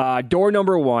 Door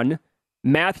number 1,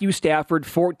 Matthew Stafford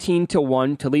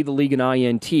 14-1 to lead the league in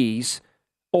INTs.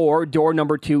 Or door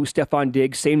number 2, Stephon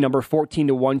Diggs, same number,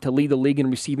 14-1 to lead the league in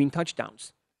receiving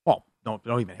touchdowns. Well, don't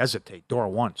even hesitate. Door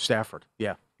 1, Stafford.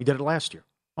 Yeah, he did it last year.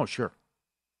 Oh, sure.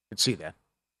 Could see that.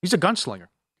 He's a gunslinger.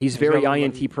 He's very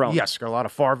INT prone. Yes, got a lot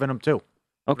of Favre in him, too.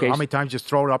 Okay. How many times just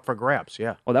throw it up for grabs?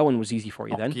 Yeah. Well, that one was easy for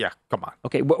you then. Yeah, come on.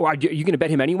 Okay, are you going to bet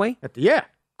him anyway? Yeah,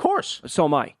 of course. So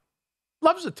am I.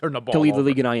 Loves to turn the ball to lead over. the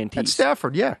league in INTs. At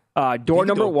Stafford, yeah. Door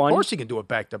number 1. Of course he can do it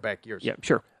back-to-back years. Yeah,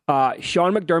 sure.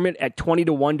 Sean McDermott at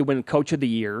 20-1 to win Coach of the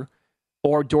Year.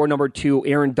 Or door number 2,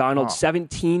 Aaron Donald,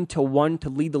 17-1 to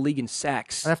lead the league in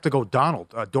sacks. I have to go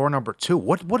Donald. Door number 2.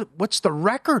 What's the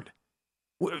record?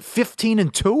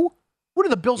 15-2? What do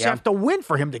the Bills have to win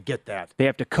for him to get that? They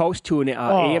have to coast to an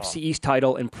AFC East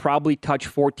title and probably touch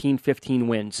 14, 15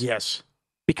 wins. Yes.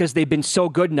 Because they've been so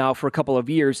good now for a couple of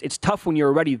years. It's tough when you're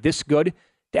already this good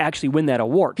to actually win that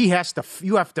award. You have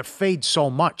to fade so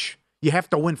much. You have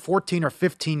to win 14 or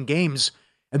 15 games,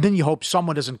 and then you hope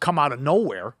someone doesn't come out of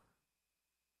nowhere,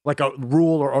 like a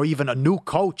Rule or even a new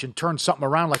coach, and turn something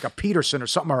around like a Peterson or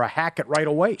something, or a Hackett right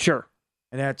away. Sure.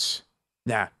 And that's,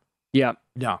 nah. Yeah.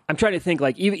 No. I'm trying to think,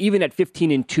 like, even at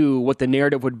 15-2, what the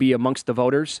narrative would be amongst the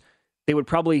voters. They would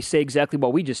probably say exactly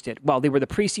what we just did. Well, they were the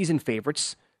preseason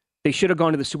favorites. They should have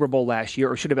gone to the Super Bowl last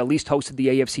year, or should have at least hosted the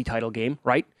AFC title game,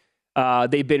 right?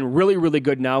 They've been really, really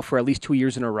good now for at least 2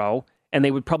 years in a row, and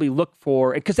they would probably look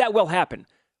for, because that will happen.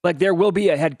 Like, there will be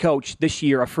a head coach this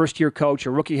year, a first-year coach, a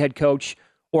rookie head coach,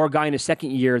 or a guy in his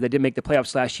second year that didn't make the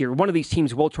playoffs last year. One of these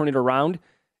teams will turn it around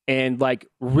and, like,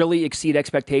 really exceed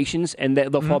expectations, and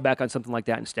they'll fall back on something like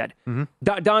that instead.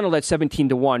 Donald at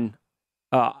 17-1,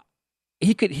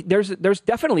 he could. There's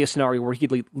definitely a scenario where he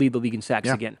could lead the league in sacks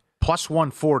again. Plus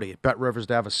 140 at Bet Rivers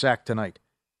to have a sack tonight.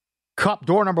 Kupp,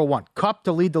 door number 1. Kupp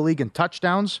to lead the league in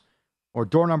touchdowns, or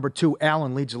door number 2,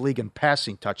 Allen leads the league in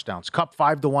passing touchdowns. Kupp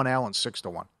 5-1, Allen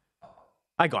 6-1.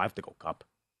 I have to go Kupp.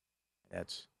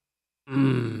 That's.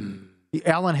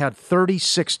 Allen had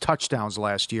 36 touchdowns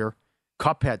last year.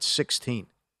 Kupp had 16.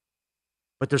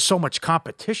 But there's so much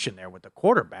competition there with the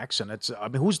quarterbacks,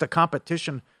 and who's the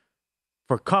competition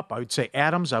for Kupp? I would say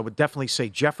Adams. I would definitely say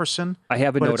Jefferson. I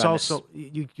have a note on this. But it's also,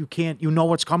 you can't, you know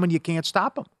what's coming, you can't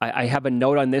stop him. I have a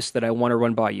note on this that I want to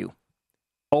run by you.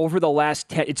 Over the last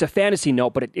 10, it's a fantasy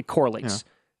note, but it correlates.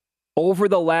 Yeah. Over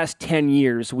the last 10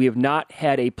 years, we have not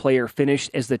had a player finish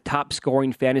as the top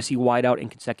scoring fantasy wideout in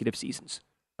consecutive seasons.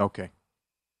 Okay.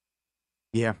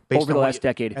 Yeah. Over the last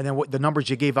decade. And then the numbers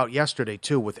you gave out yesterday,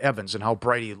 too, with Evans and how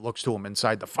Brady looks to him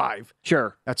inside the 5.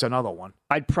 Sure. That's another one.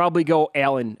 I'd probably go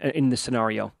Allen in this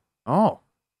scenario. Oh.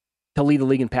 to lead the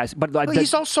league in passing. But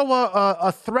he's also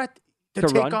a threat to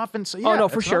take run. offense. Yeah, no,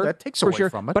 for sure. That takes for away sure.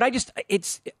 from it. But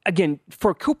it's again,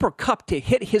 for Cooper Kupp to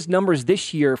hit his numbers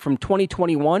this year from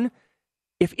 2021,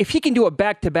 if he can do it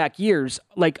back-to-back years,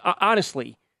 like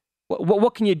honestly,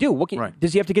 what can you do?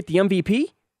 Does he have to get the MVP?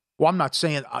 Well, I'm not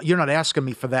saying you're not asking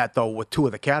me for that though. With two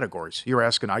of the categories, you're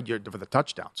asking for the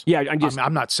touchdowns. Yeah,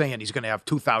 I'm not saying he's going to have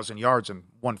 2,000 yards and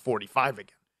 145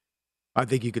 again. I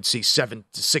think you could see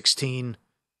 7-16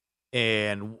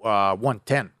 and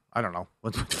 110. I don't know,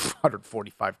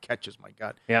 145 catches. My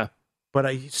God. Yeah. But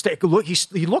look.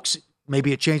 He looks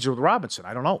maybe it changed with Robinson.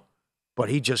 I don't know, but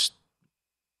he just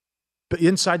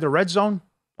inside the red zone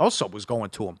also was going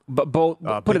to him. But both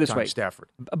put it this way, Stafford.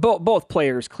 Both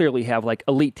players clearly have like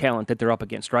elite talent that they're up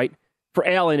against, right? For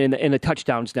Allen in the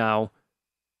touchdowns now,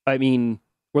 I mean,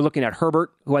 we're looking at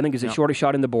Herbert, who I think is the shortest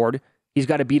shot in the board. He's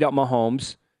got to beat out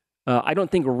Mahomes. I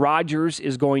don't think Rodgers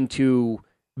is going to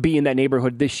be in that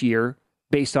neighborhood this year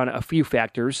based on a few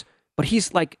factors, but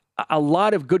he's like a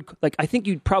lot of good, like I think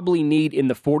you'd probably need in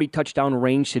the 40 touchdown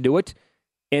range to do it.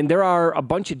 And there are a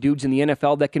bunch of dudes in the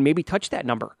NFL that can maybe touch that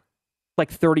number, like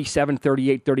 37,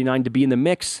 38, 39 to be in the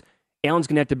mix. Allen's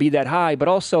going to have to be that high, but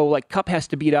also like Kupp has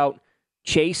to beat out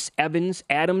Chase, Evans,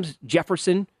 Adams,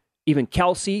 Jefferson, even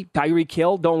Kelsey, Tyreek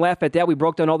Hill. Don't laugh at that. We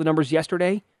broke down all the numbers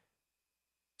yesterday.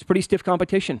 It's pretty stiff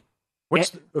competition.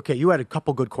 Okay, you had a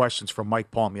couple good questions from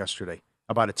Mike Palm yesterday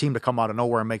about a team to come out of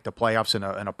nowhere and make the playoffs and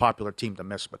a popular team to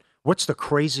miss. But what's the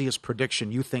craziest prediction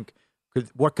you think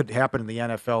what could happen in the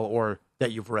NFL or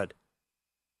that you've read?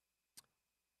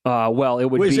 Well, it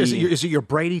would be... Is it your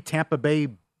Brady, Tampa Bay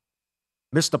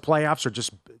missed the playoffs or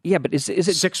just but is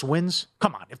it 6 wins?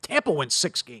 Come on, if Tampa wins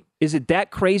 6 games. Is it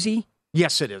that crazy?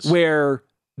 Yes, it is. Where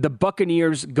the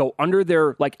Buccaneers go under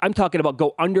their, like I'm talking about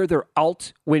go under their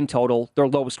alt win total, their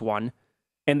lowest one,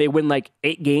 and they win like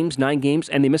 8 games, 9 games,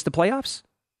 and they miss the playoffs?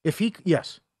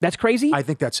 Yes. That's crazy? I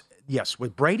think that's, yes.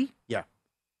 With Brady, yeah.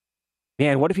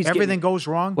 Man, what if everything goes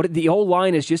wrong? What if the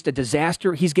O-line is just a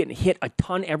disaster? He's getting hit a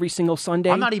ton every single Sunday.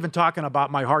 I'm not even talking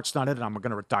about my heart's not in it and I'm going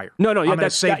to retire. No,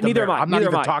 neither am I. I'm not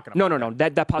even talking about No.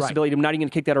 That possibility, I'm not even going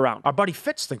to kick that around. Our buddy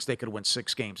Fitz thinks they could win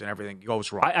 6 games and everything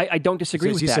goes wrong. I don't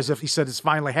disagree with that. He said it's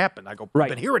finally happened. I go, I've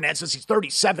been hearing that since he's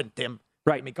 37, Tim.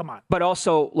 Right. I mean, come on. But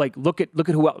also, like, look at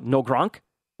who else. No Gronk.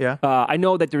 Yeah. I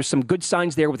know that there's some good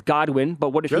signs there with Godwin, but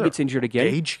what if he gets injured again?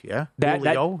 Gage, yeah.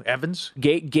 Julio, Evans.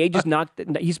 Gage is not.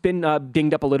 He's been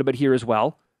dinged up a little bit here as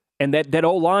well. And that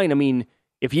O-line, I mean,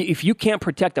 if you can't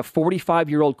protect a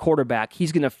 45-year-old quarterback,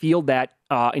 he's going to feel that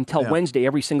until Wednesday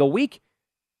every single week.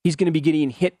 He's going to be getting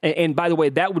hit. And by the way,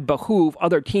 that would behoove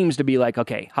other teams to be like,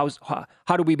 okay,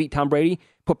 how do we beat Tom Brady?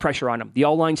 Put pressure on him. The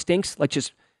O-line stinks. Let's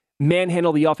just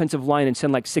manhandle the offensive line and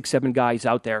send like 6-7 guys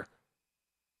out there.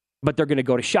 But they're going to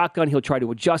go to shotgun. He'll try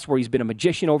to adjust where he's been a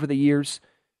magician over the years.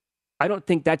 I don't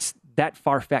think that's that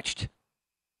far-fetched.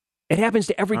 It happens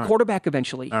to every quarterback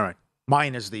eventually. All right.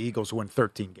 Mine is the Eagles win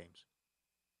 13 games.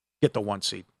 Get the 1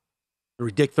 seed. The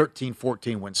ridiculous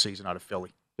 13-14 win season out of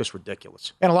Philly. Just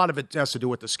ridiculous. And a lot of it has to do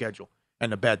with the schedule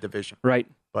and the bad division. Right.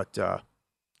 But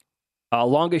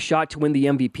longest shot to win the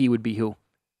MVP would be who?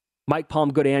 Mike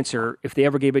Palm, good answer. If they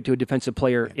ever gave it to a defensive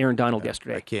player, Aaron Donald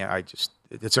yesterday.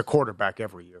 It's a quarterback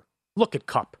every year. Look at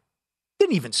Kupp.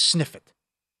 Didn't even sniff it.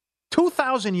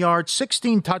 2,000 yards,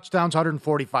 16 touchdowns,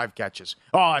 145 catches.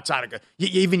 Oh, it's out of good.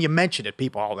 Even you mentioned it,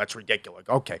 people. Oh, that's ridiculous.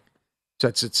 Okay. So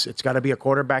it's got to be a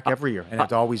quarterback every year, and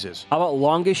it always is. How about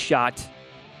longest shot,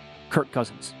 Kirk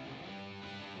Cousins?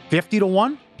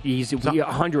 50-1? He's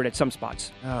 100 at some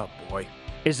spots. Oh, boy.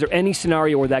 Is there any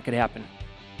scenario where that could happen?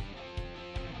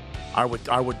 I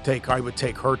would take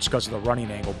Hurts because of the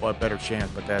running angle, but better chance.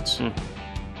 But that's.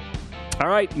 All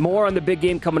right, more on the big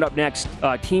game coming up next.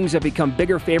 Teams have become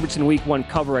bigger favorites in Week 1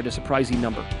 cover at a surprising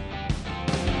number.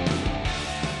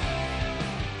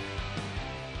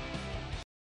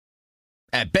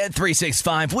 At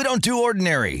Bet365, we don't do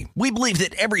ordinary. We believe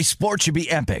that every sport should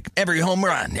be epic. Every home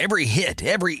run, every hit,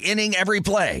 every inning, every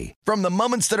play. From the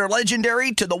moments that are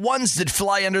legendary to the ones that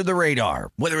fly under the radar.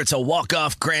 Whether it's a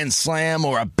walk-off grand slam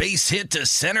or a base hit to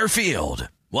center field.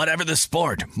 Whatever the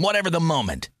sport, whatever the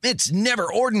moment. It's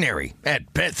never ordinary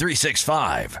at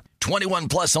Bet365. 21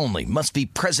 plus only. Must be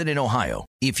present in Ohio.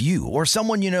 If you or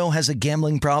someone you know has a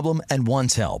gambling problem and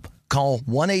wants help, call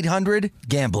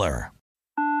 1-800-GAMBLER.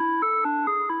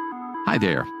 Hi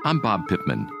there, I'm Bob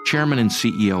Pittman, Chairman and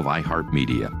CEO of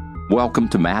iHeartMedia. Welcome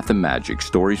to Math and Magic,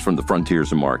 Stories from the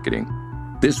Frontiers of Marketing.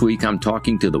 This week, I'm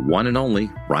talking to the one and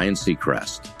only Ryan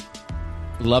Seacrest.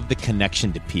 Love the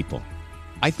connection to people.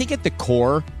 I think at the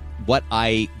core, what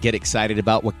I get excited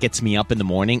about, what gets me up in the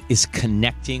morning, is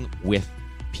connecting with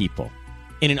people.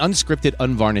 in an unscripted,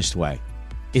 unvarnished way,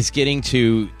 is getting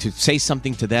to say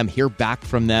something to them, hear back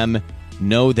from them,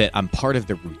 know that I'm part of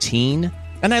the routine.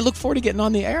 And I look forward to getting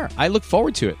on the air. I look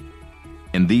forward to it.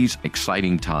 In these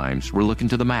exciting times, we're looking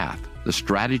to the math, the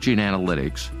strategy and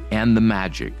analytics, and the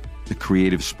magic, the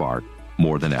creative spark,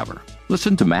 more than ever.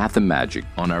 Listen to Math and Magic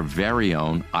on our very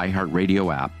own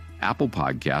iHeartRadio app, Apple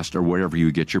Podcast, or wherever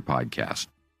you get your podcast.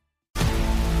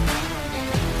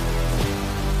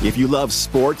 If you love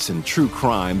sports and true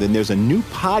crime, then there's a new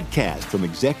podcast from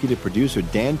executive producer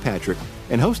Dan Patrick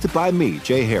and hosted by me,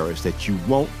 Jay Harris, that you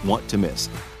won't want to miss.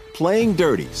 Playing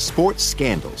Dirty: Sports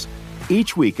Scandals.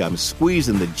 Each week, I'm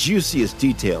squeezing the juiciest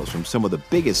details from some of the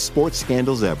biggest sports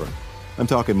scandals ever. I'm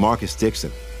talking Marcus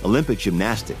Dixon, Olympic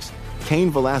gymnastics, Cain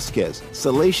Velasquez,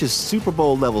 salacious Super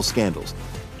Bowl-level scandals.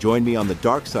 Join me on the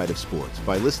dark side of sports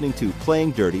by listening to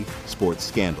Playing Dirty: Sports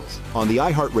Scandals on the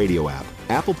iHeartRadio app,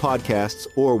 Apple Podcasts,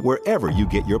 or wherever you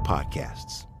get your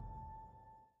podcasts.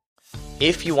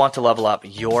 If you want to level up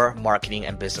your marketing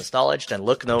and business knowledge, then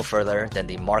look no further than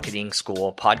the Marketing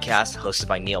School podcast hosted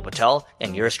by Neil Patel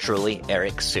and yours truly,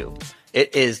 Eric Sue.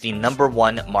 It is the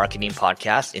 #1 marketing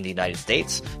podcast in the United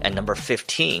States and number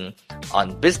 15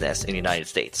 on business in the United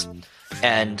States.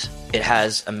 And it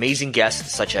has amazing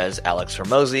guests such as Alex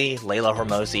Hormozi, Layla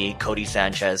Hormozi, Cody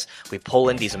Sanchez. We pull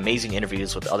in these amazing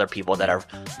interviews with other people that are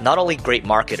not only great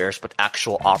marketers, but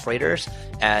actual operators.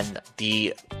 And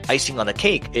the icing on the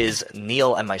cake is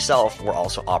Neil and myself were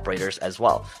also operators as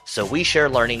well. So we share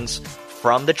learnings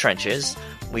from the trenches.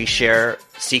 We share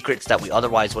secrets that we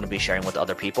otherwise wouldn't be sharing with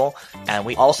other people. And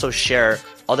we also share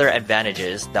other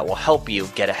advantages that will help you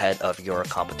get ahead of your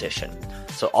competition.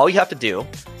 So all you have to do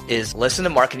is listen to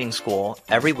Marketing School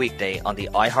every weekday on the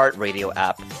iHeartRadio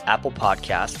app, Apple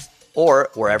Podcasts, or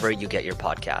wherever you get your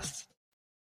podcasts.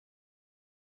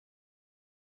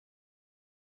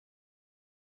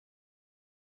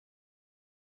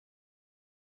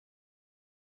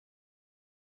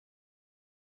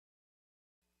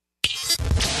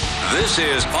 This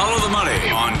is Follow the Money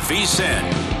on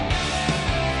VSiN.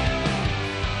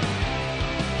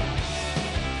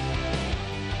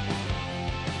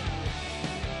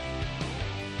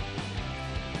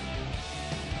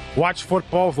 Watch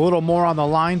football with a little more on the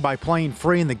line by playing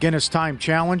free in the Guinness Time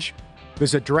Challenge.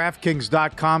 Visit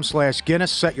DraftKings.com/Guinness.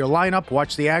 Set your lineup.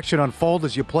 Watch the action unfold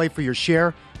as you play for your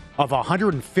share of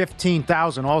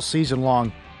 $115,000 all season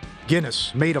long.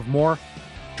 Guinness, made of more.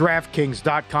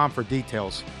 DraftKings.com for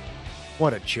details.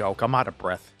 What a joke. I'm out of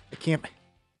breath. I can't.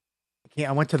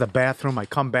 I went to the bathroom. I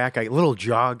come back. A little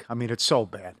jog. I mean, it's so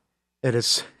bad. It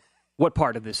is. What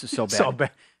part of this is so bad? So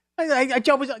bad. It's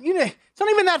not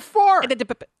even that far.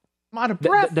 I'm out of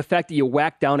breath. The fact that you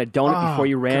whacked down a donut before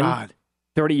you ran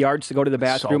 30 yards to go to the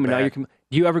bathroom, and now you're. Do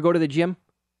you ever go to the gym?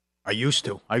 I used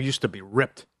to. I used to be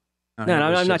ripped. No,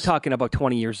 I'm not talking about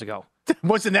 20 years ago.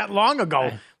 Wasn't that long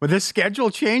ago when this schedule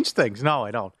changed things? No,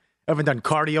 I don't. I haven't done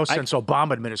cardio since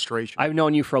Obama administration. I've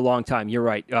known you for a long time. You're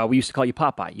right. We used to call you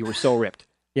Popeye. You were so ripped.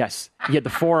 Yes. You had the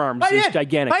forearms. It was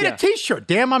gigantic. I had a T-shirt.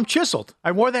 Damn, I'm chiseled.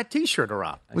 I wore that T-shirt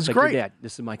around. It was great. Your dad.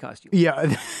 This is my costume.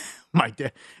 Yeah. My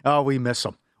dad. Oh, we miss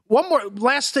him. One more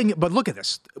last thing, but look at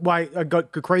this. Why I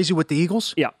got crazy with the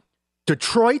Eagles? Yeah.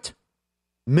 Detroit,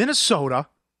 Minnesota,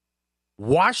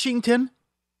 Washington,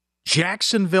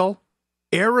 Jacksonville,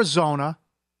 Arizona,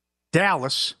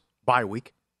 Dallas, bye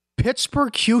week,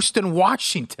 Pittsburgh, Houston,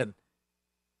 Washington.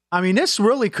 I mean, this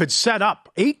really could set up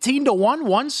 18-1,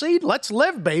 1 seed. Let's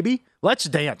live, baby. Let's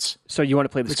dance. So you want to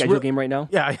play the schedule game right now?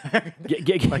 Yeah.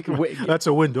 That's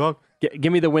a win, dog.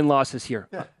 Give me the win-losses here.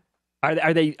 Yeah.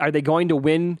 Are they going to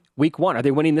win week 1? Are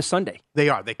they winning this Sunday? They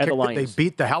are. They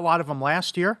beat the hell out of them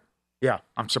last year. Yeah.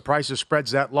 I'm surprised the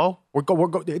spread's that low.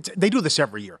 They do this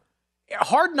every year.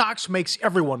 Hard Knocks makes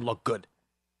everyone look good.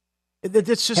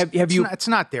 It's just it's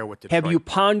not there with Detroit. Have you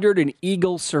pondered an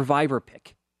Eagles survivor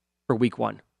pick for week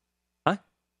 1? Huh?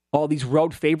 All these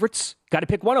road favorites? Got to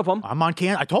pick one of them.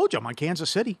 I told you I'm on Kansas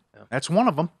City. Yeah. That's one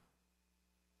of them.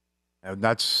 And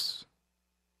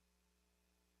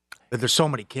there's so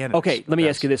many candidates. Okay, let me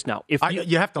ask you this now. If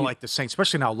you have to like the Saints,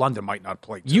 especially now London might not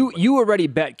play. You already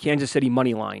bet Kansas City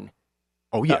money line.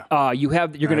 Oh yeah. You're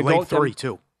going to go with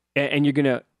 32, and you're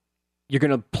going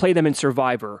to play them in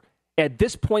Survivor. At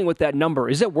this point with that number,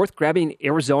 is it worth grabbing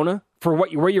Arizona for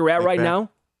where you're at right now?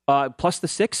 Plus the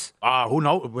 6? Who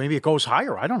knows? Maybe it goes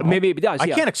higher. I don't know. Maybe it does. I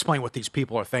can't explain what these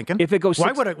people are thinking. If it goes,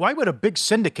 why would a big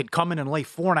syndicate come in and lay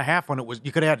 4.5 when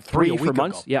you could add 3 a week for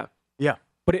months? Ago? Yeah.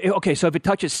 But so if it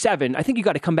touches 7, I think you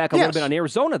got to come back a little bit on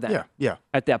Arizona then. Yeah.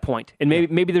 At that point, and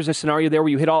maybe there's a scenario there where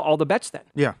you hit all the bets then.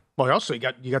 Yeah. Well, also you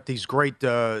got these great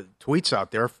tweets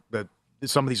out there that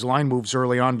some of these line moves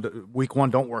early on week 1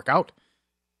 don't work out.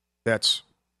 That's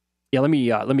let me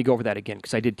go over that again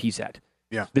because I did tease that.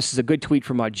 Yeah. This is a good tweet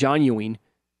from John Ewing.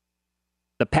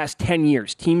 The past 10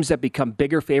 years, teams that become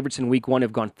bigger favorites in week 1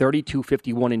 have gone 32,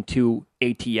 51, and 2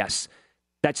 ATS.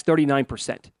 That's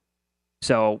 39%.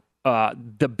 So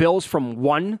the Bills from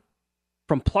 +1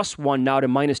 now to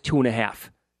 -2.5.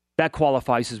 That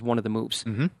qualifies as one of the moves.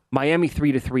 Mm-hmm. Miami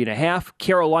 3 to 3.5.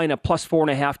 Carolina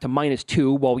 +4.5 to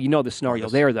 -2. Well, you know the scenario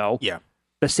there, though. Yeah.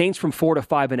 The Saints from 4 to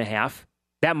 5.5.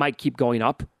 That might keep going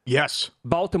up. Yes.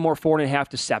 Baltimore 4.5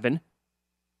 to 7.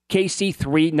 KC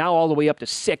 3, now all the way up to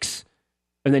 6.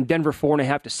 And then Denver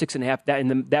 4.5 to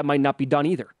 6.5. That might not be done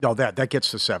either. No, that gets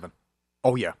to 7.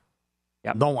 Oh, yeah.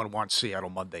 Yep. No one wants Seattle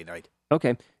Monday night.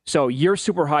 Okay. So you're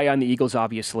super high on the Eagles,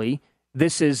 obviously.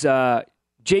 This is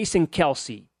Jason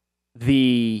Kelce,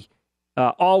 the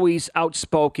always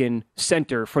outspoken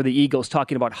center for the Eagles,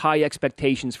 talking about high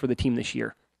expectations for the team this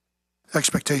year.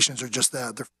 Expectations are just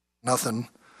that. They're nothing.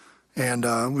 And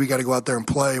we got to go out there and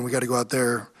play, and we got to go out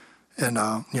there and,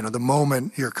 the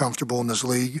moment you're comfortable in this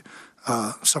league,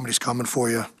 somebody's coming for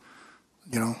you.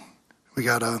 We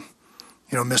got,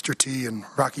 Mr. T and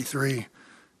Rocky 3.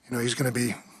 He's going to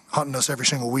be hunting us every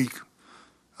single week.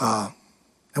 And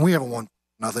we haven't won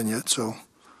nothing yet, so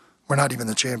we're not even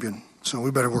the champion. So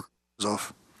we better work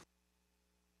off.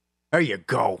 There you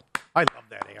go. I love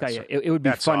that answer. It would be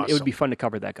That's fun. awesome. It would be fun to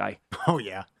cover that guy. Oh,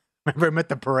 yeah. Remember him at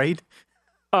the parade?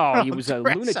 Oh, he was a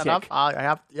lunatic.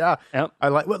 Yeah. Yep.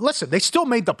 Well, listen, they still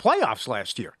made the playoffs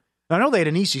last year. I know they had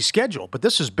an easy schedule, but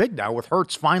this is big now with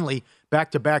Hurts finally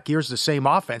back-to-back years the same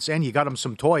offense, and you got him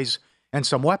some toys and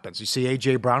some weapons. You see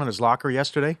A.J. Brown in his locker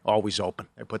yesterday? Always open.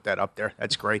 I put that up there.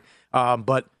 That's great.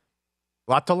 But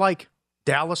a lot to like.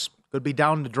 Dallas could be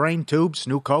down the drain tubes,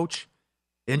 new coach,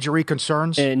 injury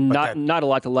concerns. And not a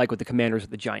lot to like with the Commanders of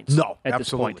the Giants. No, at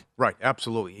absolutely. This point. Right,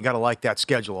 absolutely. You got to like that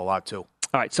schedule a lot, too.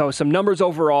 All right, so some numbers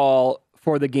overall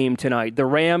for the game tonight. The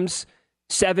Rams,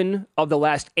 7 of the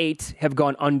last 8 have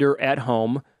gone under at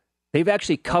home. They've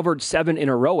actually covered 7 in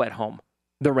a row at home,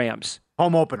 the Rams.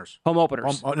 Home openers. Home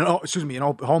openers.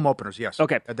 Home openers, yes.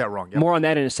 Okay. Had that wrong. Yep. More on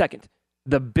that in a second.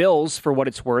 The Bills, for what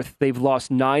it's worth, they've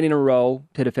lost 9 in a row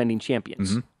to defending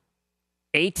champions. Mm-hmm.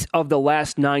 8 of the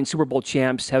last 9 Super Bowl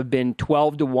champs have been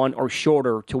 12-1 or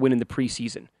shorter to win in the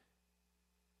preseason.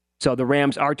 So the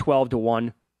Rams are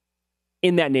 12-1.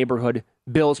 In that neighborhood,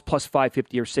 Bills plus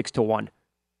 550 or 6-1.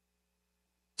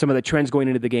 Some of the trends going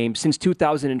into the game. Since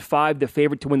 2005, the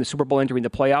favorite to win the Super Bowl entering the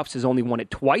playoffs has only won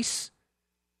it twice.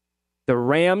 The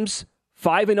Rams,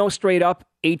 5-0 straight up,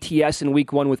 ATS in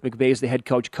week 1 with McVay as the head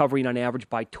coach, covering on average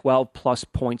by 12-plus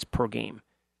points per game.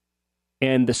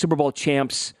 And the Super Bowl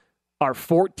champs are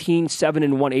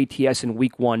 14-7-1 ATS in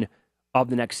week 1 of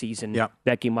the next season. Yeah.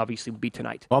 That game obviously will be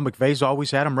tonight. Well, McVay's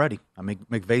always had them ready. I mean,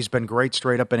 McVay's been great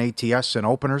straight up in ATS and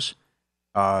openers.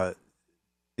 The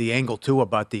angle, too,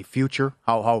 about the future,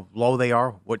 how low they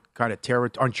are, what kind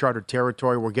of uncharted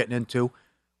territory we're getting into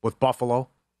with Buffalo.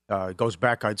 Goes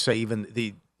back, I'd say, even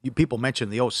people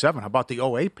mentioned the 07. How about the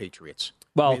 08 Patriots?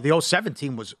 Well, the 07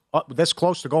 team was this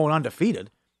close to going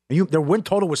undefeated. Their win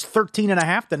total was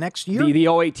 13.5 the next year. The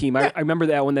 08 team, I remember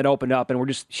that when that opened up, and we're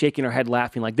just shaking our head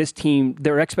laughing. Like, this team,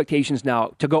 their expectations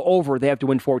now, to go over, they have to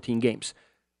win 14 games,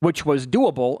 which was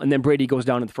doable, and then Brady goes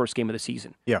down in the first game of the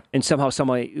season. Yeah. And somehow, some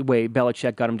way,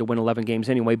 Belichick got him to win 11 games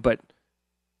anyway, but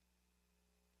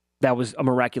that was a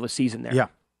miraculous season there. Yeah,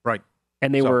 right.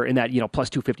 And they were in that, plus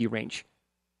 250 range.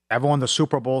 Haven't won the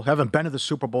Super Bowl, haven't been to the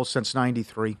Super Bowl since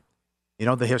 93. You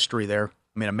know the history there.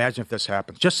 I mean, imagine if this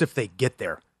happens. Just if they get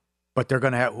there. But they're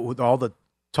going to have all the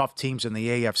tough teams in the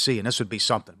AFC, and this would be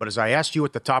something. But as I asked you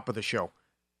at the top of the show,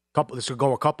 this could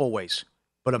go a couple ways.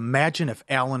 But imagine if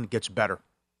Allen gets better.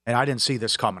 And I didn't see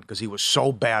this coming because he was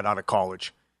so bad out of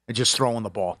college and just throwing the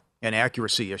ball and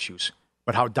accuracy issues.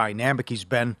 But how dynamic he's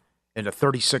been into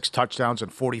 36 touchdowns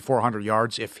and 4,400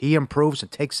 yards. If he improves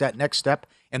and takes that next step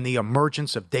and the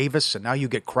emergence of Davis, and now you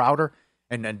get Crowder,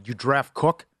 and then you draft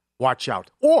Cook, watch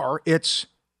out. Or it's,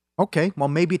 okay, well,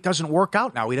 maybe it doesn't work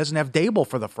out now. He doesn't have Dable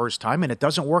for the first time, and it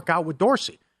doesn't work out with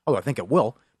Dorsey. Although I think it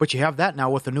will. But you have that now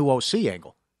with the new OC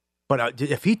angle. But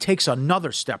if he takes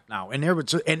another step now,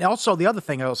 and also the other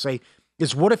thing I'll say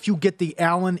is, what if you get the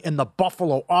Allen and the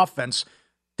Buffalo offense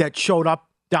that showed up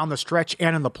down the stretch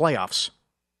and in the playoffs?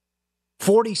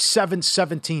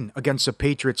 47-17 against the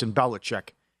Patriots and Belichick,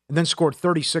 and then scored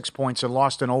 36 points and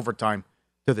lost in overtime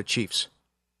to the Chiefs.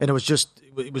 And it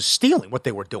was stealing what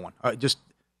they were doing. Just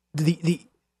the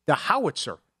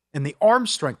howitzer and the arm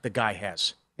strength the guy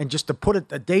has, and just to put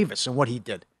it at Davis and what he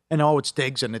did. And it's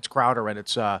Diggs and it's Crowder and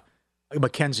it's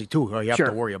McKenzie too, who you have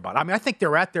to worry about. I mean, I think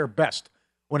they're at their best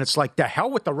when it's like, the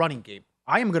hell with the running game.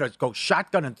 I am going to go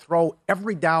shotgun and throw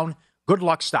every down. Good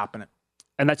luck stopping it.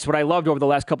 And that's what I loved over the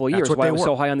last couple of years, why I was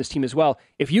so high on this team as well.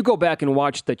 If you go back and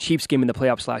watch the Chiefs game in the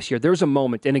playoffs last year, there's a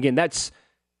moment, and again, that's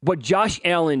what Josh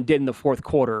Allen did in the fourth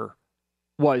quarter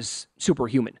was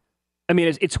superhuman. I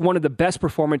mean, it's one of the best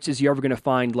performances you're ever going to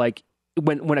find. Like,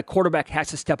 when a quarterback has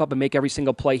to step up and make every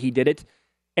single play, he did it.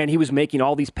 And he was making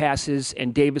all these passes,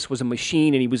 and Davis was a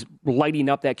machine, and he was lighting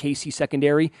up that KC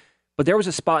secondary. But there was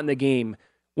a spot in the game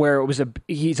where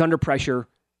he's under pressure,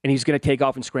 and he's going to take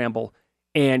off and scramble.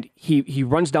 And he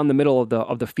runs down the middle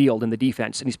of the field in the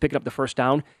defense, and he's picking up the first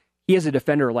down. He has a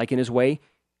defender like in his way.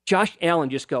 Josh Allen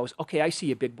just goes, okay, I see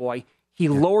you, big boy. He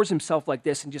lowers himself like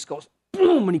this and just goes,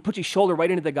 boom, and he puts his shoulder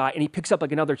right into the guy, and he picks up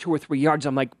like another 2 or 3 yards.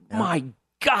 I'm like, my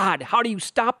God, how do you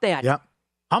stop that? Yeah.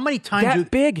 How many times?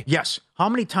 Big? Yes. How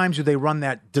many times do they run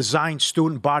that design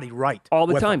student body right? All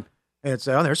the time. And it's,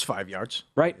 there's 5 yards.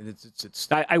 Right.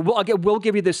 I will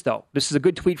give you this, though. This is a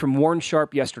good tweet from Warren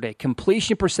Sharp yesterday.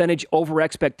 Completion percentage over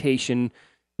expectation.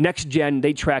 Next Gen,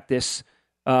 they track this.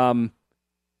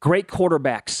 Great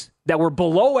quarterbacks that were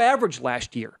below average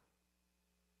last year.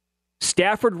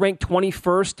 Stafford ranked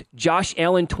 21st, Josh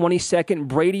Allen 22nd,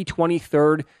 Brady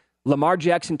 23rd, Lamar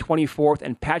Jackson 24th,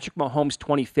 and Patrick Mahomes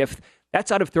 25th.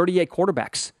 That's out of 38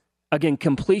 quarterbacks. Again,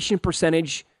 completion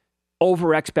percentage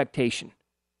over expectation,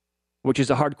 which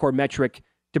is a hardcore metric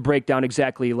to break down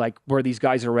exactly like where these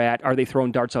guys are at. Are they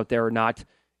throwing darts out there or not?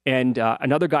 And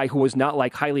another guy who was not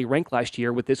like highly ranked last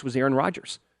year with this was Aaron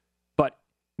Rodgers. But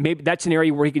maybe that's an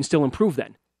area where he can still improve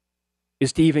then,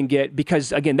 is to even get,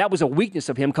 because again, that was a weakness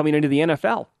of him coming into the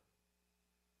NFL.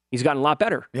 He's gotten a lot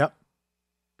better. Yep.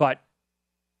 But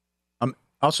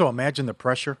also imagine the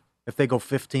pressure if they go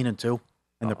 15-2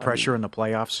 and the pressure in the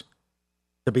playoffs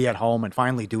to be at home and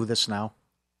finally do this now.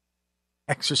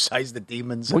 Exercise the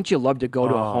demons. Wouldn't you love to go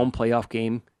to a home playoff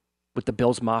game with the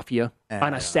Bills Mafia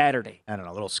on a Saturday? I don't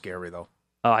know. A little scary, though.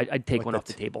 I'd take one off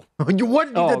the table. You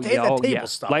wouldn't? The table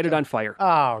stuff. Light it on fire.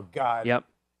 Oh, God.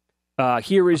 Yep.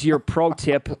 Here is your pro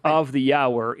tip of the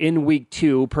hour. In week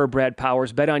 2, per Brad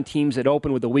Powers, bet on teams that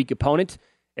open with a weak opponent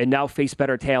and now face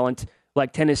better talent,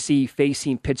 like Tennessee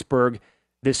facing Pittsburgh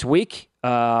this week.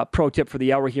 Pro tip for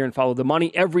the hour here and Follow the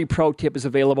Money. Every pro tip is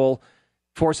available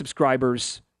for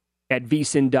subscribers at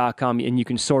vsin.com, and you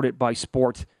can sort it by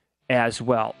sport as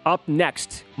well. Up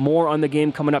next, more on the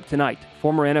game coming up tonight.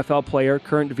 Former NFL player,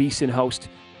 current VSiN host,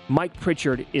 Mike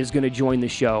Pritchard is going to join the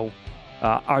show.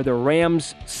 Are the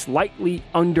Rams slightly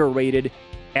underrated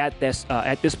at this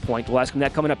point? We'll ask him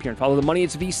that coming up here and Follow the Money.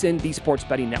 It's VSiN, the Sports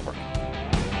Betting Network.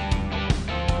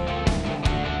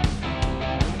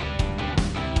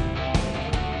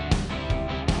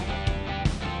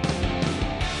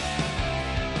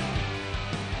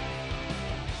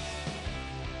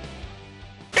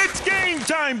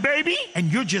 Time, baby.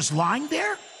 And you're just lying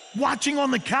there? Watching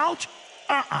on the couch?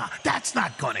 That's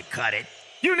not gonna cut it.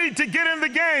 You need to get in the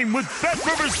game with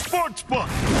BetRivers Sportsbook.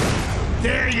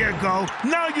 There you go.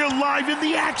 Now you're live in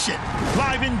the action.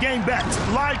 Live in-game bets,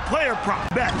 live player prop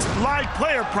bets, live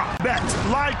player prop bets,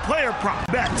 live player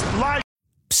prop bets, live...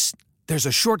 Psst. There's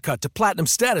a shortcut to platinum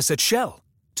status at Shell.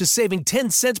 To saving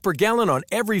 10 cents per gallon on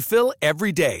every fill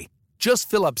every day. Just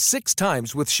fill up 6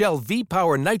 times with Shell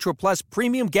V-Power Nitro Plus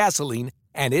Premium Gasoline,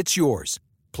 and it's yours.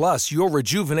 Plus, you'll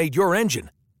rejuvenate your engine.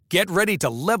 Get ready to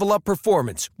level up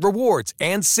performance, rewards,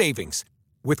 and savings.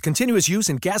 With continuous use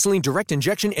in gasoline direct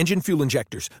injection engine fuel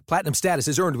injectors, platinum status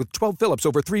is earned with 12 fill-ups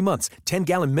over 3 months,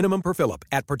 10-gallon minimum per fill-up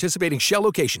at participating Shell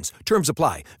locations. Terms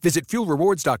apply. Visit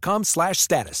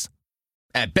fuelrewards.com/status.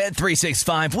 At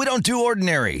Bet365, we don't do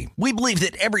ordinary. We believe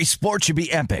that every sport should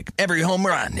be epic. Every home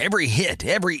run, every hit,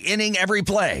 every inning, every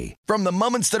play. From the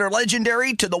moments that are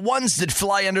legendary to the ones that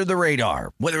fly under the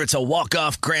radar. Whether it's a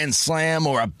walk-off grand slam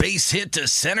or a base hit to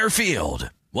center field.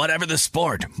 Whatever the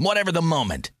sport, whatever the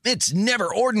moment. It's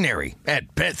never ordinary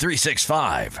at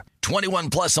Bet365. 21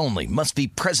 plus only. Must be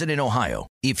present in Ohio.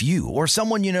 If you or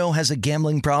someone you know has a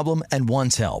gambling problem and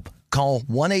wants help, call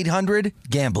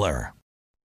 1-800-GAMBLER.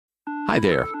 Hi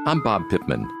there, I'm Bob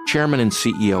Pittman, Chairman and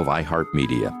CEO of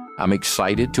iHeartMedia. I'm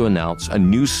excited to announce a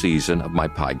new season of my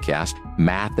podcast,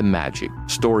 Math and Magic,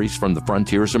 Stories from the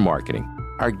Frontiers of Marketing.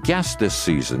 Our guests this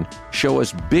season show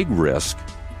us big risk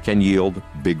can yield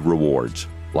big rewards,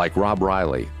 like Rob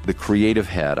Riley, the creative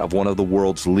head of one of the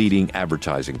world's leading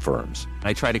advertising firms.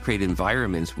 I try to create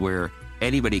environments where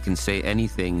anybody can say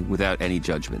anything without any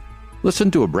judgment. Listen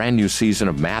to a brand new season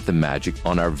of Math and Magic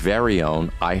on our very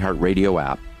own iHeartRadio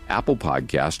app, Apple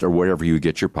Podcast, or wherever you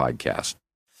get your podcast.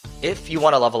 If you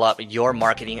want to level up your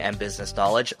marketing and business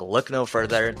knowledge, look no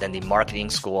further than the Marketing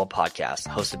School podcast,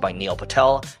 hosted by Neil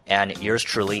Patel and yours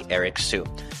truly, Eric Su.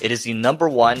 It is the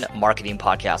 #1 marketing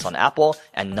podcast on Apple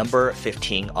and number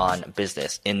 15 on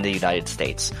business in the United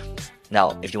States.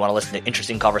 Now, if you want to listen to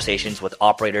interesting conversations with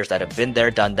operators that have been there,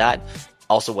 done that,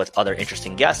 also with other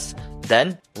interesting guests,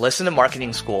 then listen to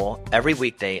Marketing School every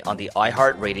weekday on the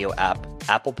iHeartRadio app,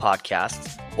 Apple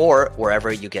Podcasts, or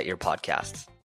wherever you get your podcasts.